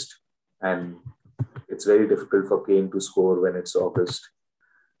August, and it's very difficult for Kane to score when it's August.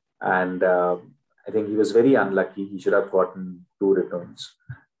 And I think he was very unlucky. He should have gotten 2 returns.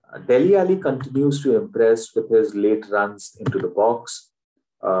 Dele Alli continues to impress with his late runs into the box.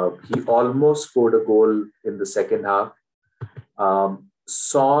 He almost scored a goal in the second half.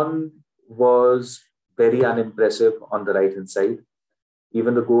 Son was very unimpressive on the right hand side.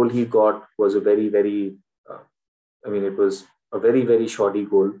 Even the goal he got was a it was a very, very shoddy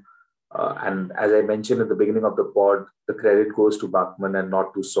goal. And as I mentioned at the beginning of the pod, the credit goes to Bachmann and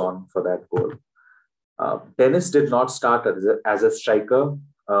not to Son for that goal. Dennis did not start as a striker,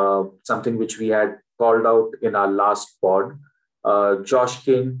 something which we had called out in our last pod. Josh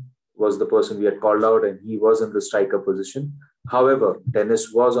King was the person we had called out, and he was in the striker position. However,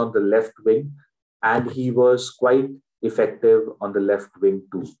 Dennis was on the left wing, and he was quite effective on the left wing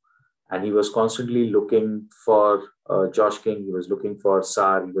too. And he was constantly looking for Josh King. He was looking for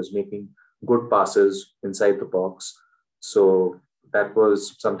Sarr. He was making good passes inside the box. So that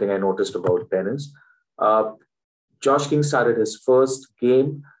was something I noticed about Dennis. Josh King started his first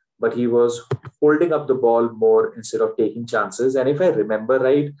game, but he was holding up the ball more instead of taking chances. And if I remember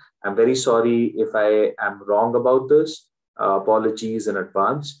right, I'm very sorry if I am wrong about this. Apologies in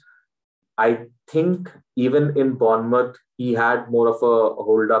advance. I think even in Bournemouth, he had more of a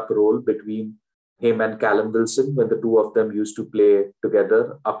hold-up role between him and Callum Wilson when the two of them used to play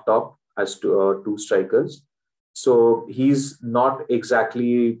together up top as two strikers. So he's not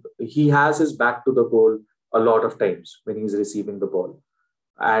exactly, he has his back to the goal a lot of times when he's receiving the ball.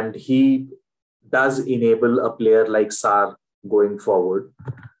 And he does enable a player like Sarr going forward.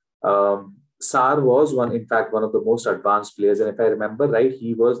 Sarr was in fact, one of the most advanced players. And if I remember right,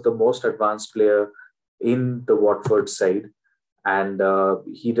 he was the most advanced player in the Watford side. And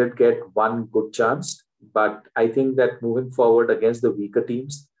he did get one good chance. But I think that moving forward against the weaker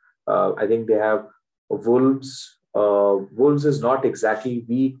teams, I think they have Wolves. Wolves is not exactly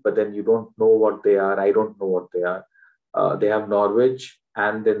weak, but then you don't know what they are. I don't know what they are. They have Norwich,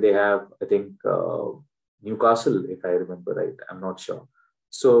 and then they have, I think, Newcastle, if I remember right. I'm not sure.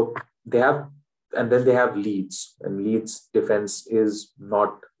 So they have, and then they have Leeds, and Leeds defense is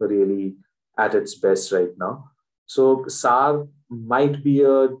not really at its best right now. So Sarr might be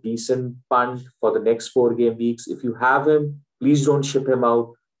a decent punt for the next 4 game weeks. If you have him, please don't ship him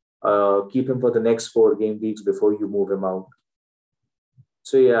out. Keep him for the next 4 game weeks before you move him out.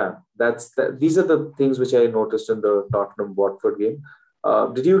 So yeah, these are the things which I noticed in the Tottenham Watford game.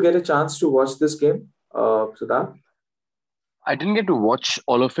 Did you get a chance to watch this game, Siddharth? I didn't get to watch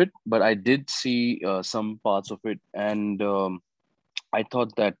all of it, but I did see some parts of it. And I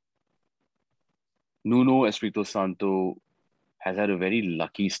thought that Nuno Espirito Santo has had a very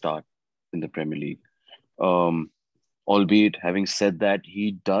lucky start in the Premier League. Albeit, having said that,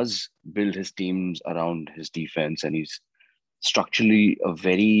 he does build his teams around his defense, and he's structurally a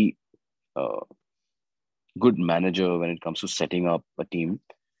very good manager when it comes to setting up a team.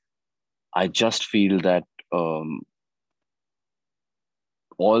 I just feel that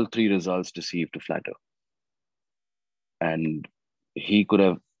all 3 results deceive to flatter. And he could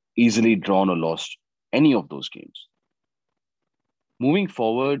have easily drawn or lost any of those games. Moving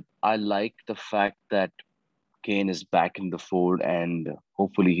forward, I like the fact that Kane is back in the fold, and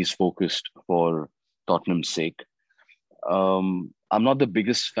hopefully he's focused for Tottenham's sake. I'm not the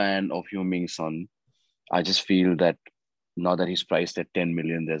biggest fan of Heung-min Son. I just feel that now that he's priced at 10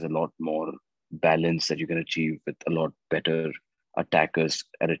 million, there's a lot more balance that you can achieve with a lot better attackers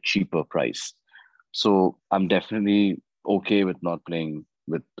at a cheaper price. So I'm definitely okay with not playing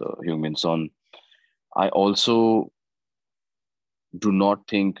with Heung-min Son. I also do not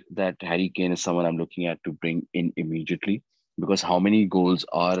think that Harry Kane is someone I'm looking at to bring in immediately, because how many goals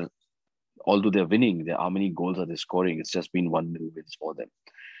are, although they're winning, how many goals are they scoring? It's just been 1-0 wins for them,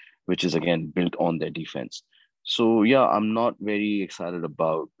 which is again built on their defense. So yeah, I'm not very excited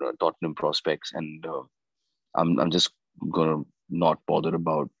about Tottenham prospects, and I'm just gonna not bother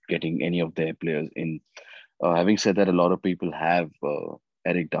about getting any of their players in. Having said that, a lot of people have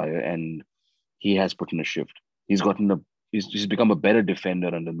Eric Dyer, and he has put in a shift. He's become a better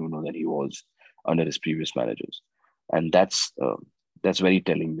defender under Nuno than he was under his previous managers, and that's very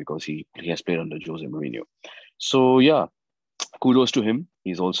telling because he has played under Jose Mourinho. So yeah, kudos to him.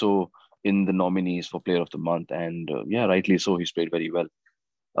 He's also in the nominees for Player of the Month, and yeah, rightly so. He's played very well.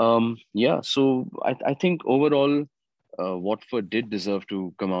 Yeah, so I think overall, Watford did deserve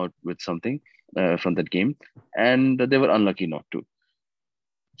to come out with something from that game, and they were unlucky not to.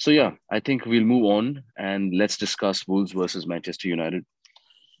 So yeah, I think we'll move on and let's discuss Wolves versus Manchester United.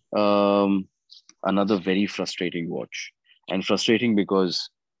 Um, Another very frustrating watch, and frustrating because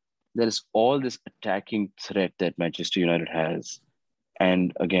there is all this attacking threat that Manchester United has,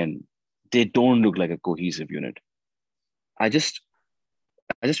 and again, they don't look like a cohesive unit. I just,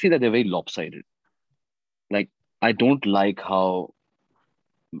 I just feel that they're very lopsided. Like I don't like how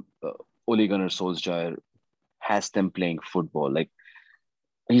uh, Ole Gunnar Solskjaer has them playing football. Like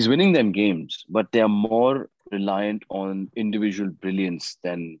he's winning them games, but they are more reliant on individual brilliance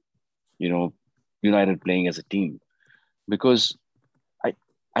than you know United playing as a team. Because I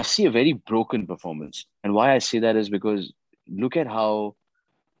I see a very broken performance, and why I say that is because look at how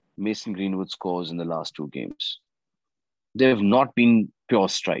Mason Greenwood scores in the last two games. They've not been pure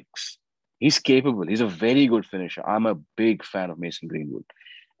strikes. He's capable. He's a very good finisher. I'm a big fan of Mason Greenwood,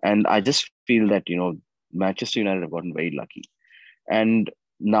 and I just feel that Manchester United have gotten very lucky. And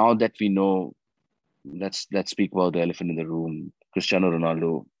now that we know, let's speak about the elephant in the room. Cristiano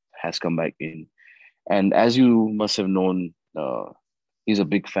Ronaldo has come back in, and as you must have known, he's a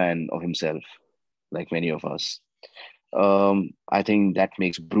big fan of himself, like many of us. I think that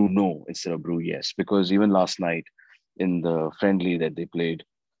makes Bruno instead of Bru, yes, because even last night in the friendly that they played,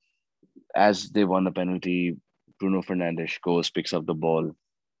 as they won the penalty, Bruno Fernandes goes, picks up the ball,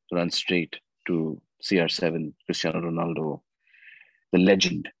 runs straight to CR7, Cristiano Ronaldo, the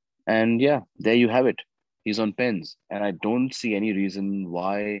legend. And yeah, there you have it. He's on pens. And I don't see any reason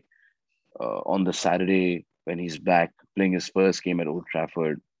why on the Saturday when he's back playing his first game at Old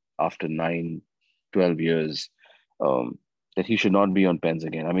Trafford after 9, 12 years, um, that he should not be on pens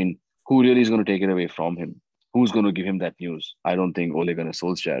again. I mean, who really is going to take it away from him? Who's going to give him that news? I don't think Ole Gunnar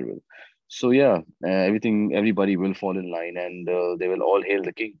Solskjaer will. So yeah, everybody will fall in line, and they will all hail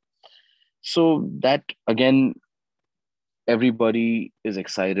the king. So that again, everybody is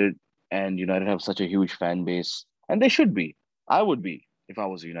excited, and United have such a huge fan base, and they should be. I would be if I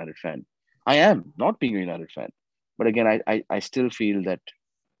was a United fan. I am not being a United fan, but again, I still feel that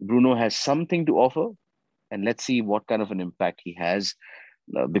Bruno has something to offer, and let's see what kind of an impact he has.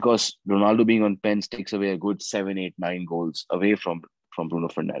 Because Ronaldo being on pens takes away a good 7, 8, 9 goals away from Bruno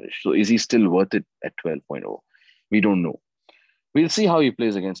Fernandes. So is he still worth it at 12.0? We don't know. We'll see how he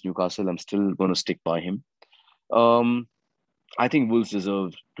plays against Newcastle. I'm still going to stick by him. Um, I think Wolves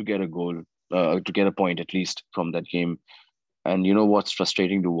deserve to get a goal, to get a point at least from that game. And you know what's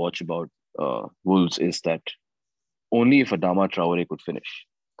frustrating to watch about Wolves is that only if Adama Traore could finish.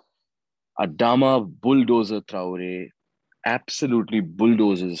 Adama bulldozer Traore absolutely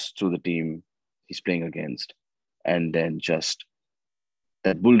bulldozes through the team he's playing against, and then just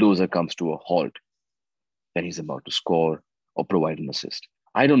that bulldozer comes to a halt when he's about to score or provide an assist.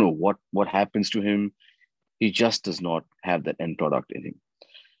 I don't know what happens to him. He just does not have that end product in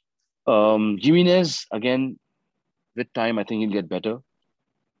him. Jimenez again with time, I think he'll get better.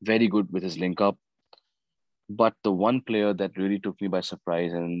 Very good with his link up. But the one player that really took me by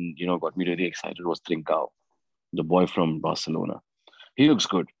surprise and got me really excited was Trincao, the boy from Barcelona. He looks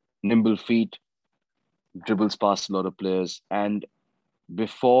good, nimble feet, dribbles past a lot of players, and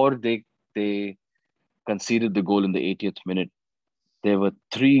before they conceded the goal in the 80th minute, there were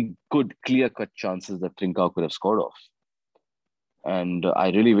three good clear cut chances that Trincao could have scored off. And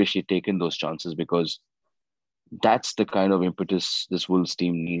I really wish he'd taken those chances because that's the kind of impetus this Wolves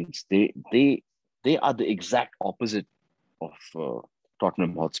team needs. They are the exact opposite of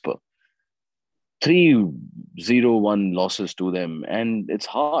Tottenham Hotspur. 3-0-1 losses to them, and it's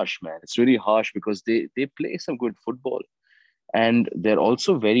harsh, man. It's really harsh because they play some good football, and they're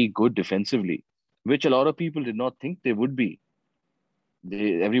also very good defensively, which a lot of people did not think they would be.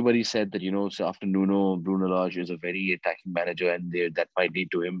 Everybody said that so after Bruno Lage is a very attacking manager, and that might lead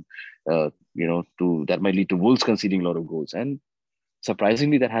to him, to that might lead to Wolves conceding a lot of goals. And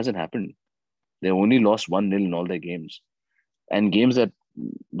surprisingly, that hasn't happened. They only lost 1-0 in all their games, and games that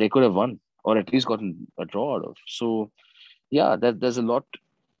they could have won or at least gotten a draw out of. So yeah, there's a lot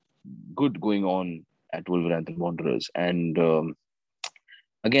good going on at Wolverhampton Wanderers, and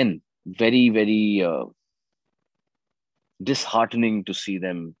again, very very disheartening to see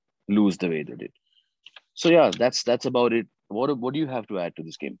them lose the way they did. So yeah, that's about it. What do you have to add to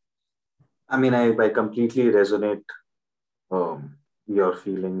this game? I mean, I completely resonate your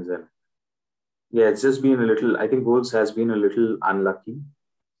feelings. And yeah, it's just been a little, I think Wolves has been a little unlucky.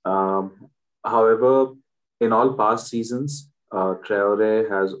 However, in all past seasons, Traore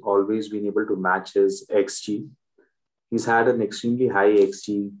has always been able to match his XG. He's had an extremely high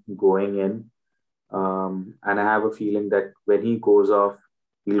XG going in. And I have a feeling that when he goes off,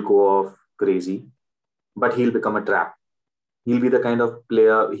 he'll go off crazy, but he'll become a trap. He'll be the kind of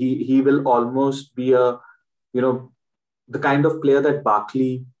player, he will almost be a, you know, the kind of player that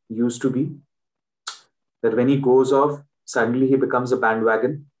Barkley used to be, that when he goes off, suddenly he becomes a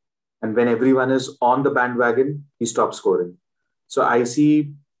bandwagon. And when everyone is on the bandwagon, he stops scoring. So I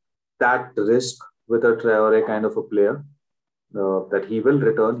see that risk with a Traore kind of a player, that he will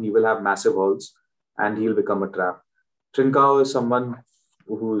return, he will have massive hauls, and he'll become a trap. Trincao is someone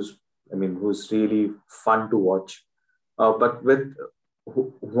who's, I mean, who's really fun to watch. But with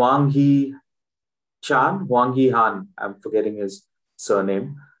Huang Hee Huang Hee Han, I'm forgetting his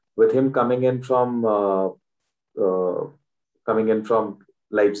surname, with him uh, coming in from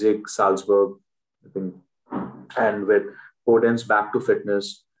Leipzig, Salzburg, I think, and with Podence back to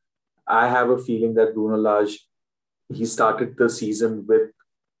fitness, I have a feeling that Bruno Lage, he started the season with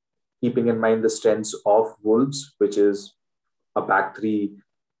keeping in mind the strengths of Wolves, which is a back three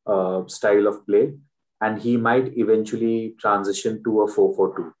style of play, and he might eventually transition to a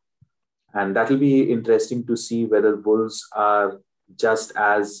 4-4-2. And that will be interesting to see whether Wolves are just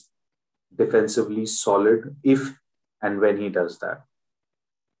as defensively solid if and when he does that.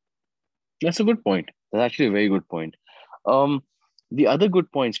 That's a good point. That's actually a very good point. Um, the other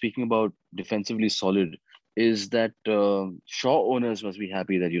good point, speaking about defensively solid, is that Shaw owners must be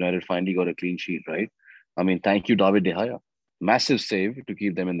happy that United finally got a clean sheet, right? I mean, thank you, David De Gea. Massive save to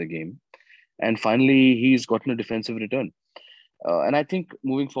keep them in the game. And finally, he's gotten a defensive return. And I think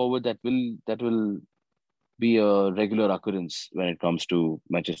moving forward, that will be a regular occurrence when it comes to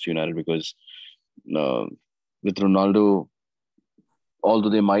Manchester United because uh, with Ronaldo, although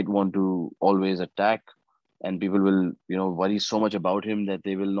they might want to always attack and people will worry so much about him that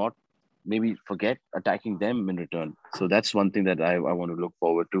they will not maybe forget attacking them in return. So that's one thing that I want to look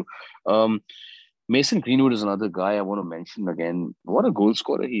forward to. Mason Greenwood is another guy I want to mention again. What a goal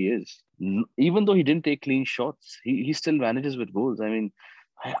scorer he is. Even though he didn't take clean shots, he still manages with goals. I mean,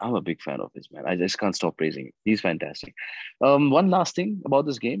 I'm a big fan of his, man. I just can't stop praising him. He's fantastic. One last thing about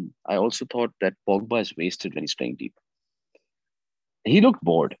this game, I also thought that Pogba is wasted when he's playing deep. He looked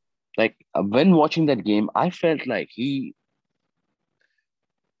bored. Like when watching that game, I felt like the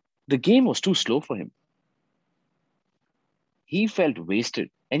game was too slow for him. He felt wasted,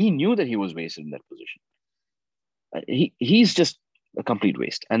 and he knew that he was wasted in that position. He's just a complete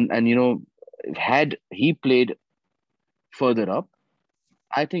waste. And had he played further up,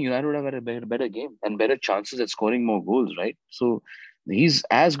 I think United would have had a better game and better chances at scoring more goals, right? So he's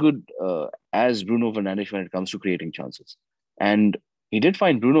as good as Bruno Fernandes when it comes to creating chances. And he did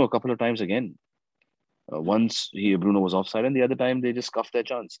find Bruno a couple of times again. Once Bruno was offside, and the other time they just scuffed their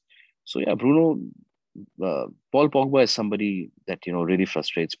chance. So yeah, Paul Pogba is somebody that really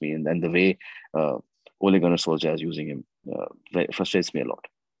frustrates me, and the way Ole Gunnar Solskjaer is using him frustrates me a lot.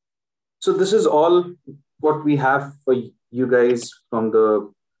 So this is all what we have for you guys from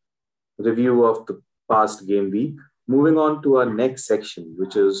the review of the past game week. Moving on to our next section,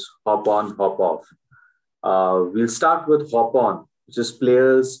 which is hop on, hop off. We'll start with hop on, which is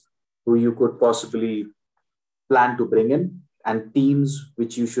players who you could possibly plan to bring in and teams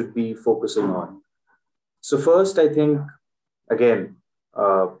which you should be focusing on. So first, I think, again,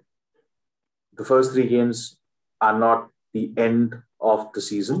 the first three games are not the end of the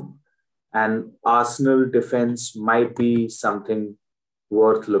season, and Arsenal defense might be something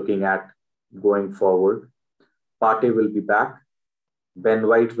worth looking at going forward. Partey will be back. Ben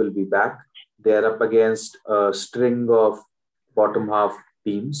White will be back. They're up against a string of bottom half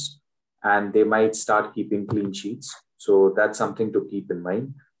teams, and they might start keeping clean sheets. So that's something to keep in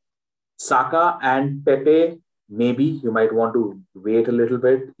mind. Saka and Pepe, maybe you might want to wait a little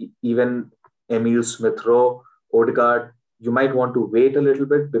bit. Even Emil Smith Rowe, Odegaard, you might want to wait a little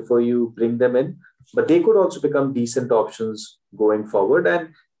bit before you bring them in. But they could also become decent options going forward. And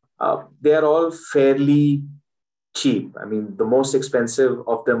they are all fairly cheap. I mean, the most expensive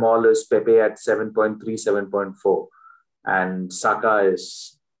of them all is Pepe at 7.3, 7.4. And Saka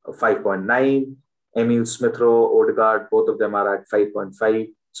is 5.9. Emil Smith Rowe, Odegaard, both of them are at 5.5.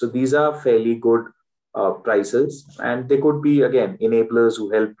 So these are fairly good prices. And they could be, again, enablers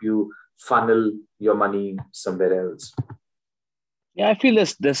who help you funnel your money somewhere else. Yeah, I feel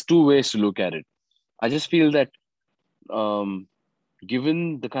there's two ways to look at it. I just feel that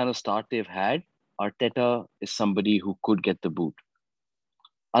given the kind of start they've had, Arteta is somebody who could get the boot.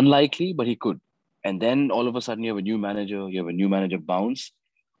 Unlikely, but he could. And then all of a sudden you have a new manager bounce,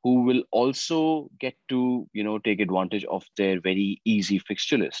 who will also get to, take advantage of their very easy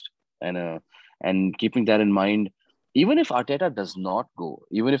fixture list. And keeping that in mind, even if Arteta does not go,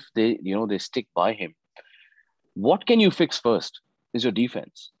 even if they stick by him, what can you fix first is your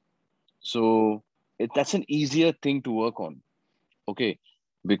defense. So that's an easier thing to work on. Okay,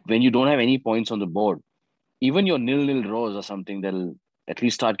 when you don't have any points on the board, even your nil-nil draws or something, they'll at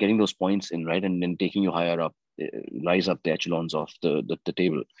least start getting those points in, right? And then taking you higher up, rise up the echelons of the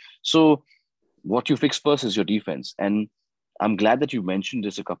table. So what you fix first is your defense. And I'm glad that you mentioned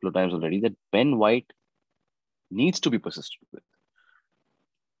this a couple of times already, that Ben White needs to be persistent with.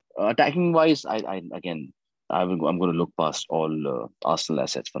 Attacking wise, I'm going to look past all Arsenal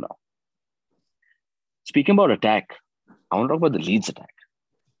assets for now. Speaking about attack, I want to talk about the Leeds attack.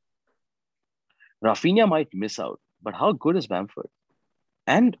 Rafinha might miss out, but how good is Bamford?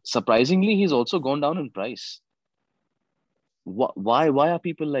 And surprisingly, he's also gone down in price. Why are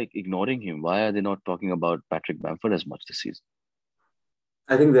people like ignoring him? Why are they not talking about Patrick Bamford as much this season?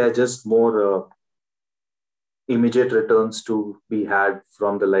 I think there are just more immediate returns to be had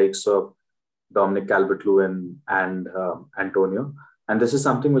from the likes of Dominic Calvert-Lewin and Antonio. And this is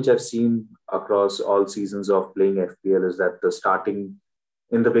something which I've seen across all seasons of playing FPL, is that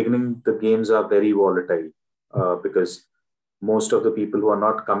in the beginning, the games are very volatile because most of the people who are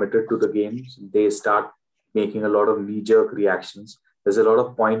not committed to the games, they start making a lot of knee-jerk reactions. There's a lot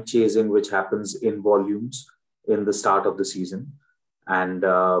of point chasing which happens in volumes in the start of the season. And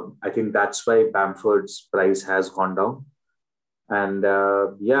I think that's why Bamford's price has gone down. And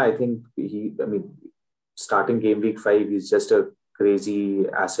I think starting game week 5, he's just a crazy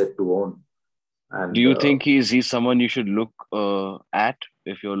asset to own. And do you think he's someone you should look at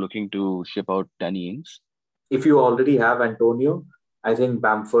if you're looking to ship out Danny Ings? If you already have Antonio, I think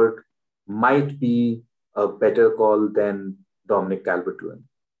Bamford might be a better call than Dominic Calvert-Lewin.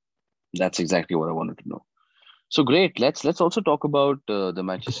 That's exactly what I wanted to know. So great. Let's also talk about the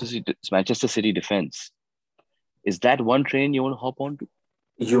Manchester City defense. Is that one train you want to hop on to?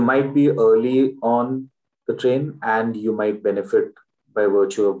 You might be early on the train, and you might benefit by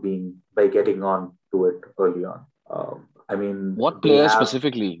virtue of getting on to it early on. What player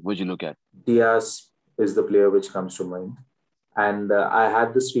specifically would you look at? Diaz is the player which comes to mind. And I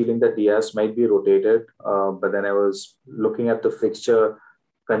had this feeling that Diaz might be rotated, but then I was looking at the fixture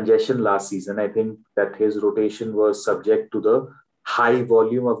congestion last season. I think that his rotation was subject to the high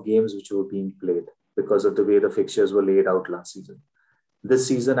volume of games which were being played because of the way the fixtures were laid out last season. This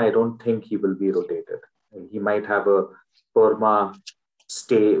season, I don't think he will be rotated. He might have a perma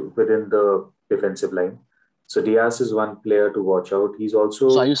stay within the defensive line. So Diaz is one player to watch out. He's also.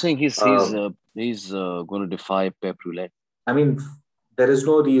 So are you saying he's going to defy Pep Roulette? I mean, there is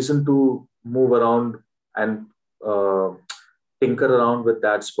no reason to move around and tinker around with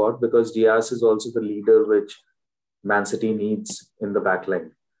that spot, because Diaz is also the leader which Man City needs in the back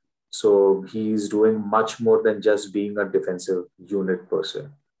line. So he's doing much more than just being a defensive unit per se.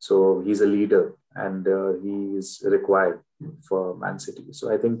 So he's a leader, and he is required for Man City.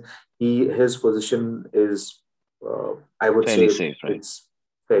 So I think his position is, I would fairly say, safe, right? It's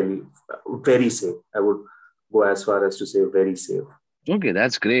very safe. I would go as far as to say very safe. Okay,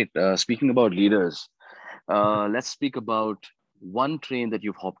 that's great. Speaking about leaders, let's speak about one train that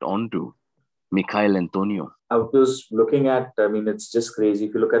you've hopped onto, Michail Antonio. I was looking at, it's just crazy.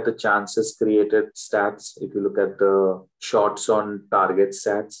 If you look at the chances created stats, if you look at the shots on target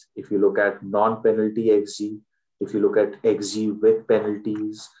stats, if you look at non-penalty XG, if you look at XG with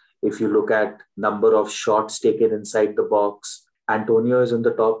penalties, if you look at number of shots taken inside the box, Antonio is in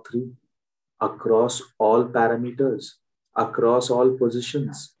the top 3 across all parameters, across all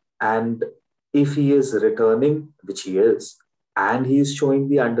positions. And if he is returning, which he is, and he is showing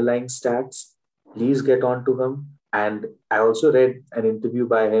the underlying stats, please get on to him. And I also read an interview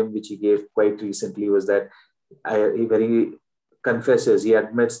by him, which he gave quite recently, was that he confesses, he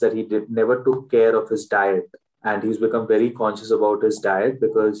admits that he never took care of his diet. And he's become very conscious about his diet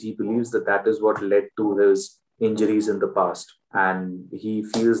because he believes that is what led to his injuries in the past. And he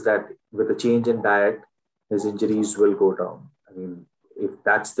feels that with a change in diet, his injuries will go down. I mean, if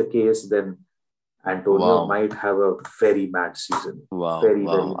that's the case, then Antonio might have a very mad season. Very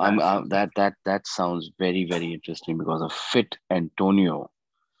season. That sounds very, very interesting, because a fit Antonio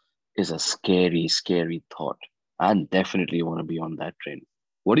is a scary, scary thought. And definitely want to be on that train.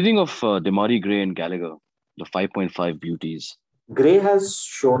 What do you think of Demarai Gray and Gallagher, the 5.5 beauties? Gray has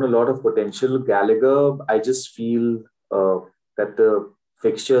shown a lot of potential. Gallagher, I just feel that the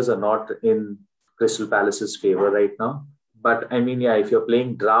fixtures are not in Crystal Palace's favor right now. But if you're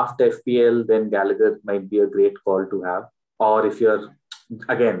playing draft FPL, then Gallagher might be a great call to have. Or if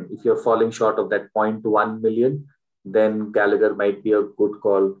you're falling short of that 0.1 million, then Gallagher might be a good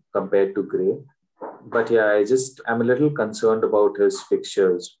call compared to Gray. But I'm a little concerned about his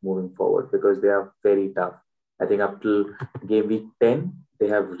fixtures moving forward because they are very tough. I think up till game week 10, they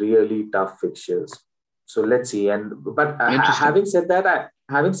have really tough fixtures. So let's see. And but Interesting. having said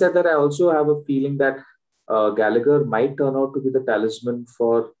that, I also have a feeling that Gallagher might turn out to be the talisman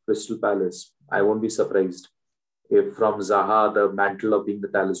for Crystal Palace. I won't be surprised if from Zaha the mantle of being the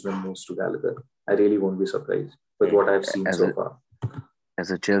talisman moves to Gallagher. I really won't be surprised with what I've seen As so a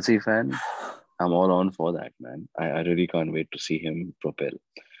far. Chelsea fan, I'm all on for that, man. I really can't wait to see him propel.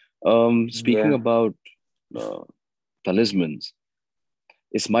 Speaking Yeah. about uh, talismans,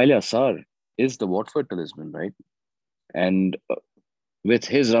 Ismail Assar is the Watford talisman, right? And with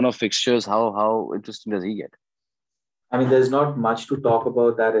his run of fixtures, how interesting does he get? I mean, there's not much to talk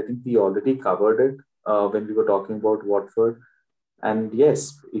about that. I think we already covered it when we were talking about Watford. And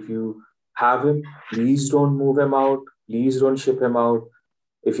yes, if you have him, please don't move him out. Please don't ship him out.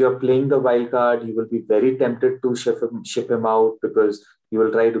 If you're playing the wild card, you will be very tempted to ship him out because you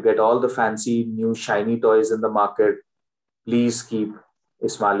will try to get all the fancy new shiny toys in the market. Please keep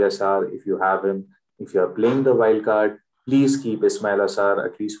Ismail Yassar if you have him. If you are playing the wild card, please keep Ismail Yassar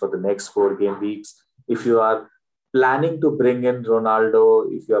at least for the next 4 game weeks. If you are planning to bring in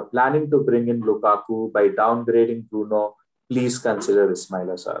Ronaldo, if you are planning to bring in Lukaku by downgrading Bruno, please consider Ismail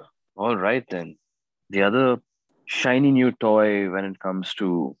Yassar. All right, then. The other shiny new toy when it comes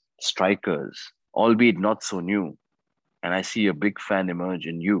to strikers, albeit not so new, and I see a big fan emerge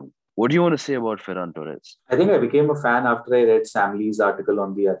in you. What do you want to say about Ferran Torres? I think I became a fan after I read Sam Lee's article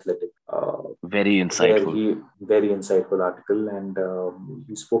on The Athletic, Very where insightful. very insightful article, and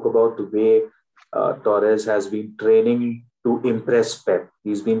he spoke about the way Torres has been training to impress Pep.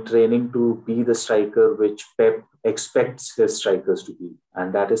 He's been training to be the striker which Pep expects his strikers to be,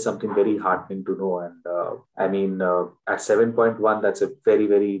 and that is something very heartening to know. And I mean, at 7.1, that's a very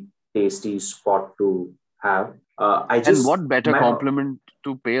very tasty spot to have. I And just what better my compliment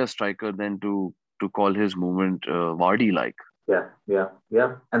to pay a striker than to call his movement Vardy like? Yeah.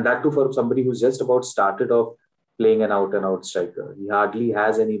 And that too for somebody who's just about started off playing an out and out striker. He hardly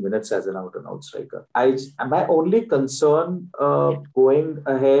has any minutes as an out and out striker. My only concern going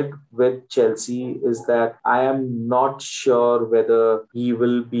ahead with Chelsea is that I am not sure whether he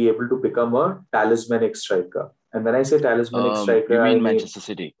will be able to become a talismanic striker. And when I say talismanic You striker, I mean mean Manchester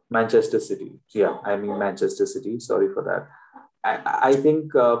City? Manchester City. Yeah, I mean Manchester City. Sorry for that. I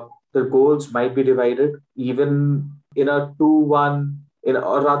think the goals might be divided even in a 2-1,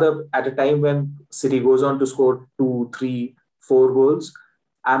 or rather at a time when City goes on to score 2, 3, 4 goals.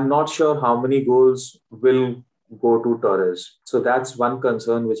 I'm not sure how many goals will go to Torres. So that's one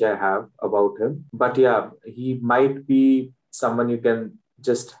concern which I have about him. But yeah, he might be someone you can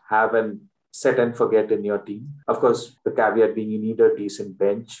just have and set and forget in your team. Of course, the caveat being you need a decent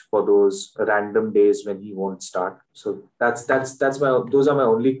bench for those random days when he won't start. So that's my those are my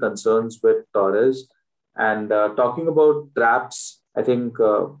only concerns with Torres. And talking about traps, I think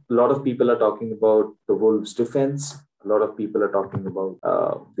a lot of people are talking about the Wolves' defense. A lot of people are talking about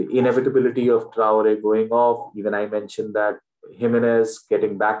the inevitability of Traore going off. Even I mentioned that Jimenez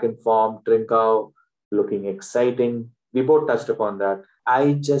getting back in form, Trincao looking exciting. We both touched upon that.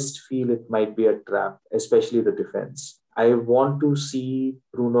 I just feel it might be a trap, especially the defense. I want to see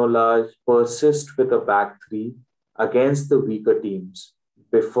Bruno Lage persist with a back three against the weaker teams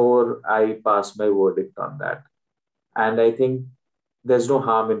before I pass my verdict on that. And I think there's no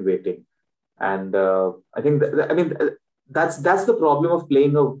harm in waiting. And I think, that's the problem of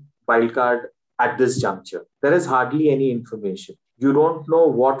playing a wild card at this juncture. There is hardly any information. You don't know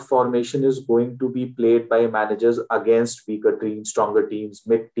what formation is going to be played by managers against weaker teams, stronger teams,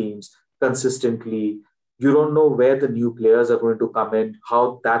 mid teams consistently. You don't know where the new players are going to come in,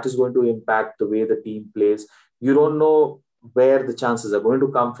 how that is going to impact the way the team plays. You don't know where the chances are going to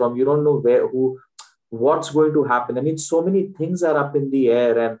come from. You don't know what's going to happen. I mean, so many things are up in the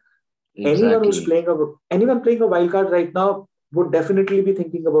air, and anyone who's Exactly. playing a anyone playing a wild card right now would definitely be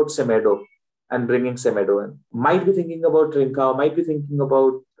thinking about Semedo and bringing Semedo in. Might be thinking about Trincao, might be thinking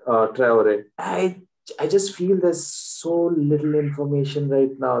about Traore. I just feel there's so little information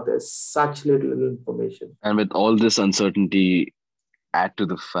right now. There's such little information. And with all this uncertainty, add to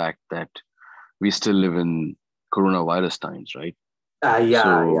the fact that we still live in coronavirus times, right? Yeah,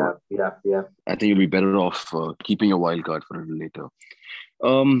 So yeah, yeah, yeah. I think you'll be better off keeping a wild card for a little later.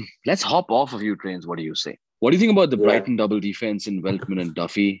 Let's hop off a few trains. What do you say? What do you think about the Yeah. Brighton double defense in Weltman and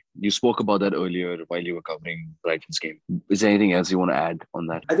Duffy? You spoke about that earlier while you were covering Brighton's game. Is there anything else you want to add on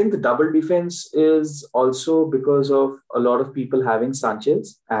that? I think the double defense is also because of a lot of people having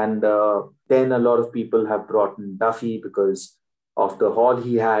Sanchez, and then a lot of people have brought in Duffy because of the haul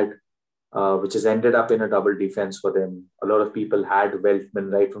he had, which has ended up in a double defense for them. A lot of people had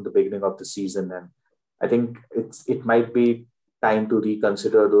Weltman right from the beginning of the season, and I think it might be time to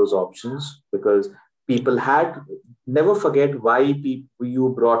reconsider those options because people had. Never forget why you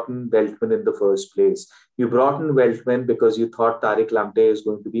brought in Veltman in the first place. You brought in Veltman because you thought Tariq Lamptey is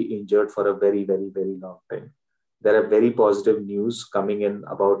going to be injured for a very, very, very long time. There are very positive news coming in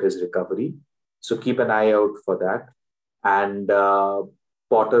about his recovery. So keep an eye out for that. And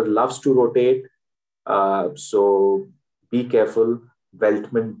Potter loves to rotate. So be careful.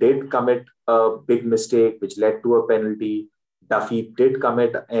 Veltman did commit a big mistake, which led to a penalty. Duffy did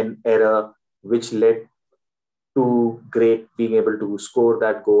commit an error, which led to Great being able to score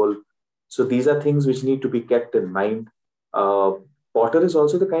that goal. So these are things which need to be kept in mind. Uh, Potter is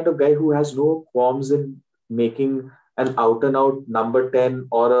also the kind of guy who has no qualms in making an out and out number 10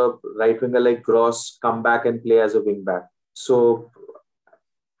 or a right winger like Gross come back and play as a wing back. So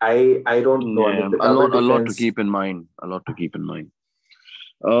I don't know. I Yeah, mean, the double a lot to defense. keep in mind. A lot to keep in mind.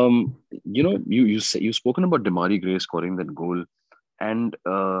 You've spoken about Demari Gray scoring that goal, and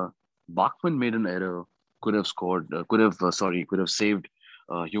Bachmann made an error. Could have scored. Could have saved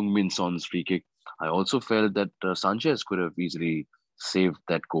Heung-min Son's free kick. I also felt that Sanchez could have easily saved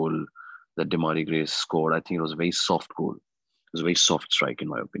that goal that Demari Gray scored. I think it was a very soft goal. It was a very soft strike, in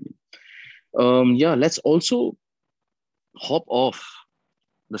my opinion. Yeah, let's also hop off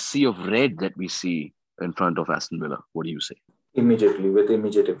the sea of red that we see in front of Aston Villa. What do you say? Immediately with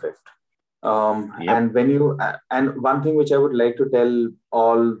immediate effect. Yep. And when you and one thing which I would like to tell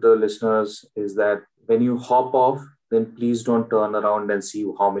all the listeners is that when you hop off, then please don't turn around and see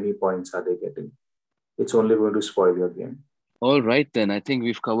how many points are they getting. It's only going to spoil your game. All right, then. I think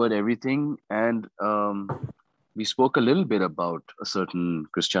we've covered everything. And we spoke a little bit about a certain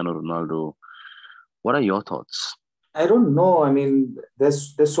Cristiano Ronaldo. What are your thoughts? I don't know. I mean,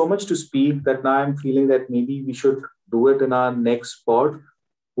 there's so much to speak that now I'm feeling that maybe we should do it in our next pod.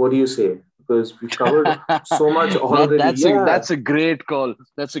 What do you say? Because we've covered so much already. Yeah, that's a great call.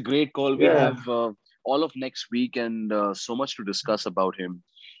 That's a great call. We yeah. have all of next week and so much to discuss about him.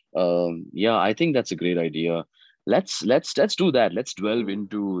 Yeah, I think that's a great idea. Let's do that. Let's delve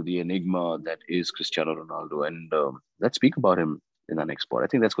into the enigma that is Cristiano Ronaldo, and let's speak about him in our next part. I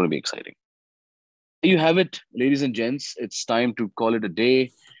think that's going to be exciting. There you have it, ladies and gents. It's time to call it a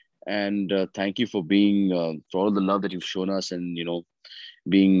day, and thank you for being for all the love that you've shown us, and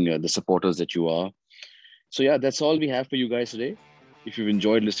being the supporters that you are. So yeah, that's all we have for you guys today. If you've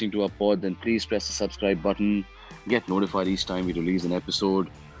enjoyed listening to our pod, then please press the subscribe button, get notified each time we release an episode,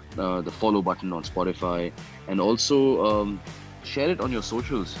 the follow button on Spotify, and also share it on your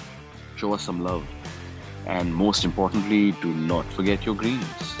socials. Show us some love. And most importantly, do not forget your greens.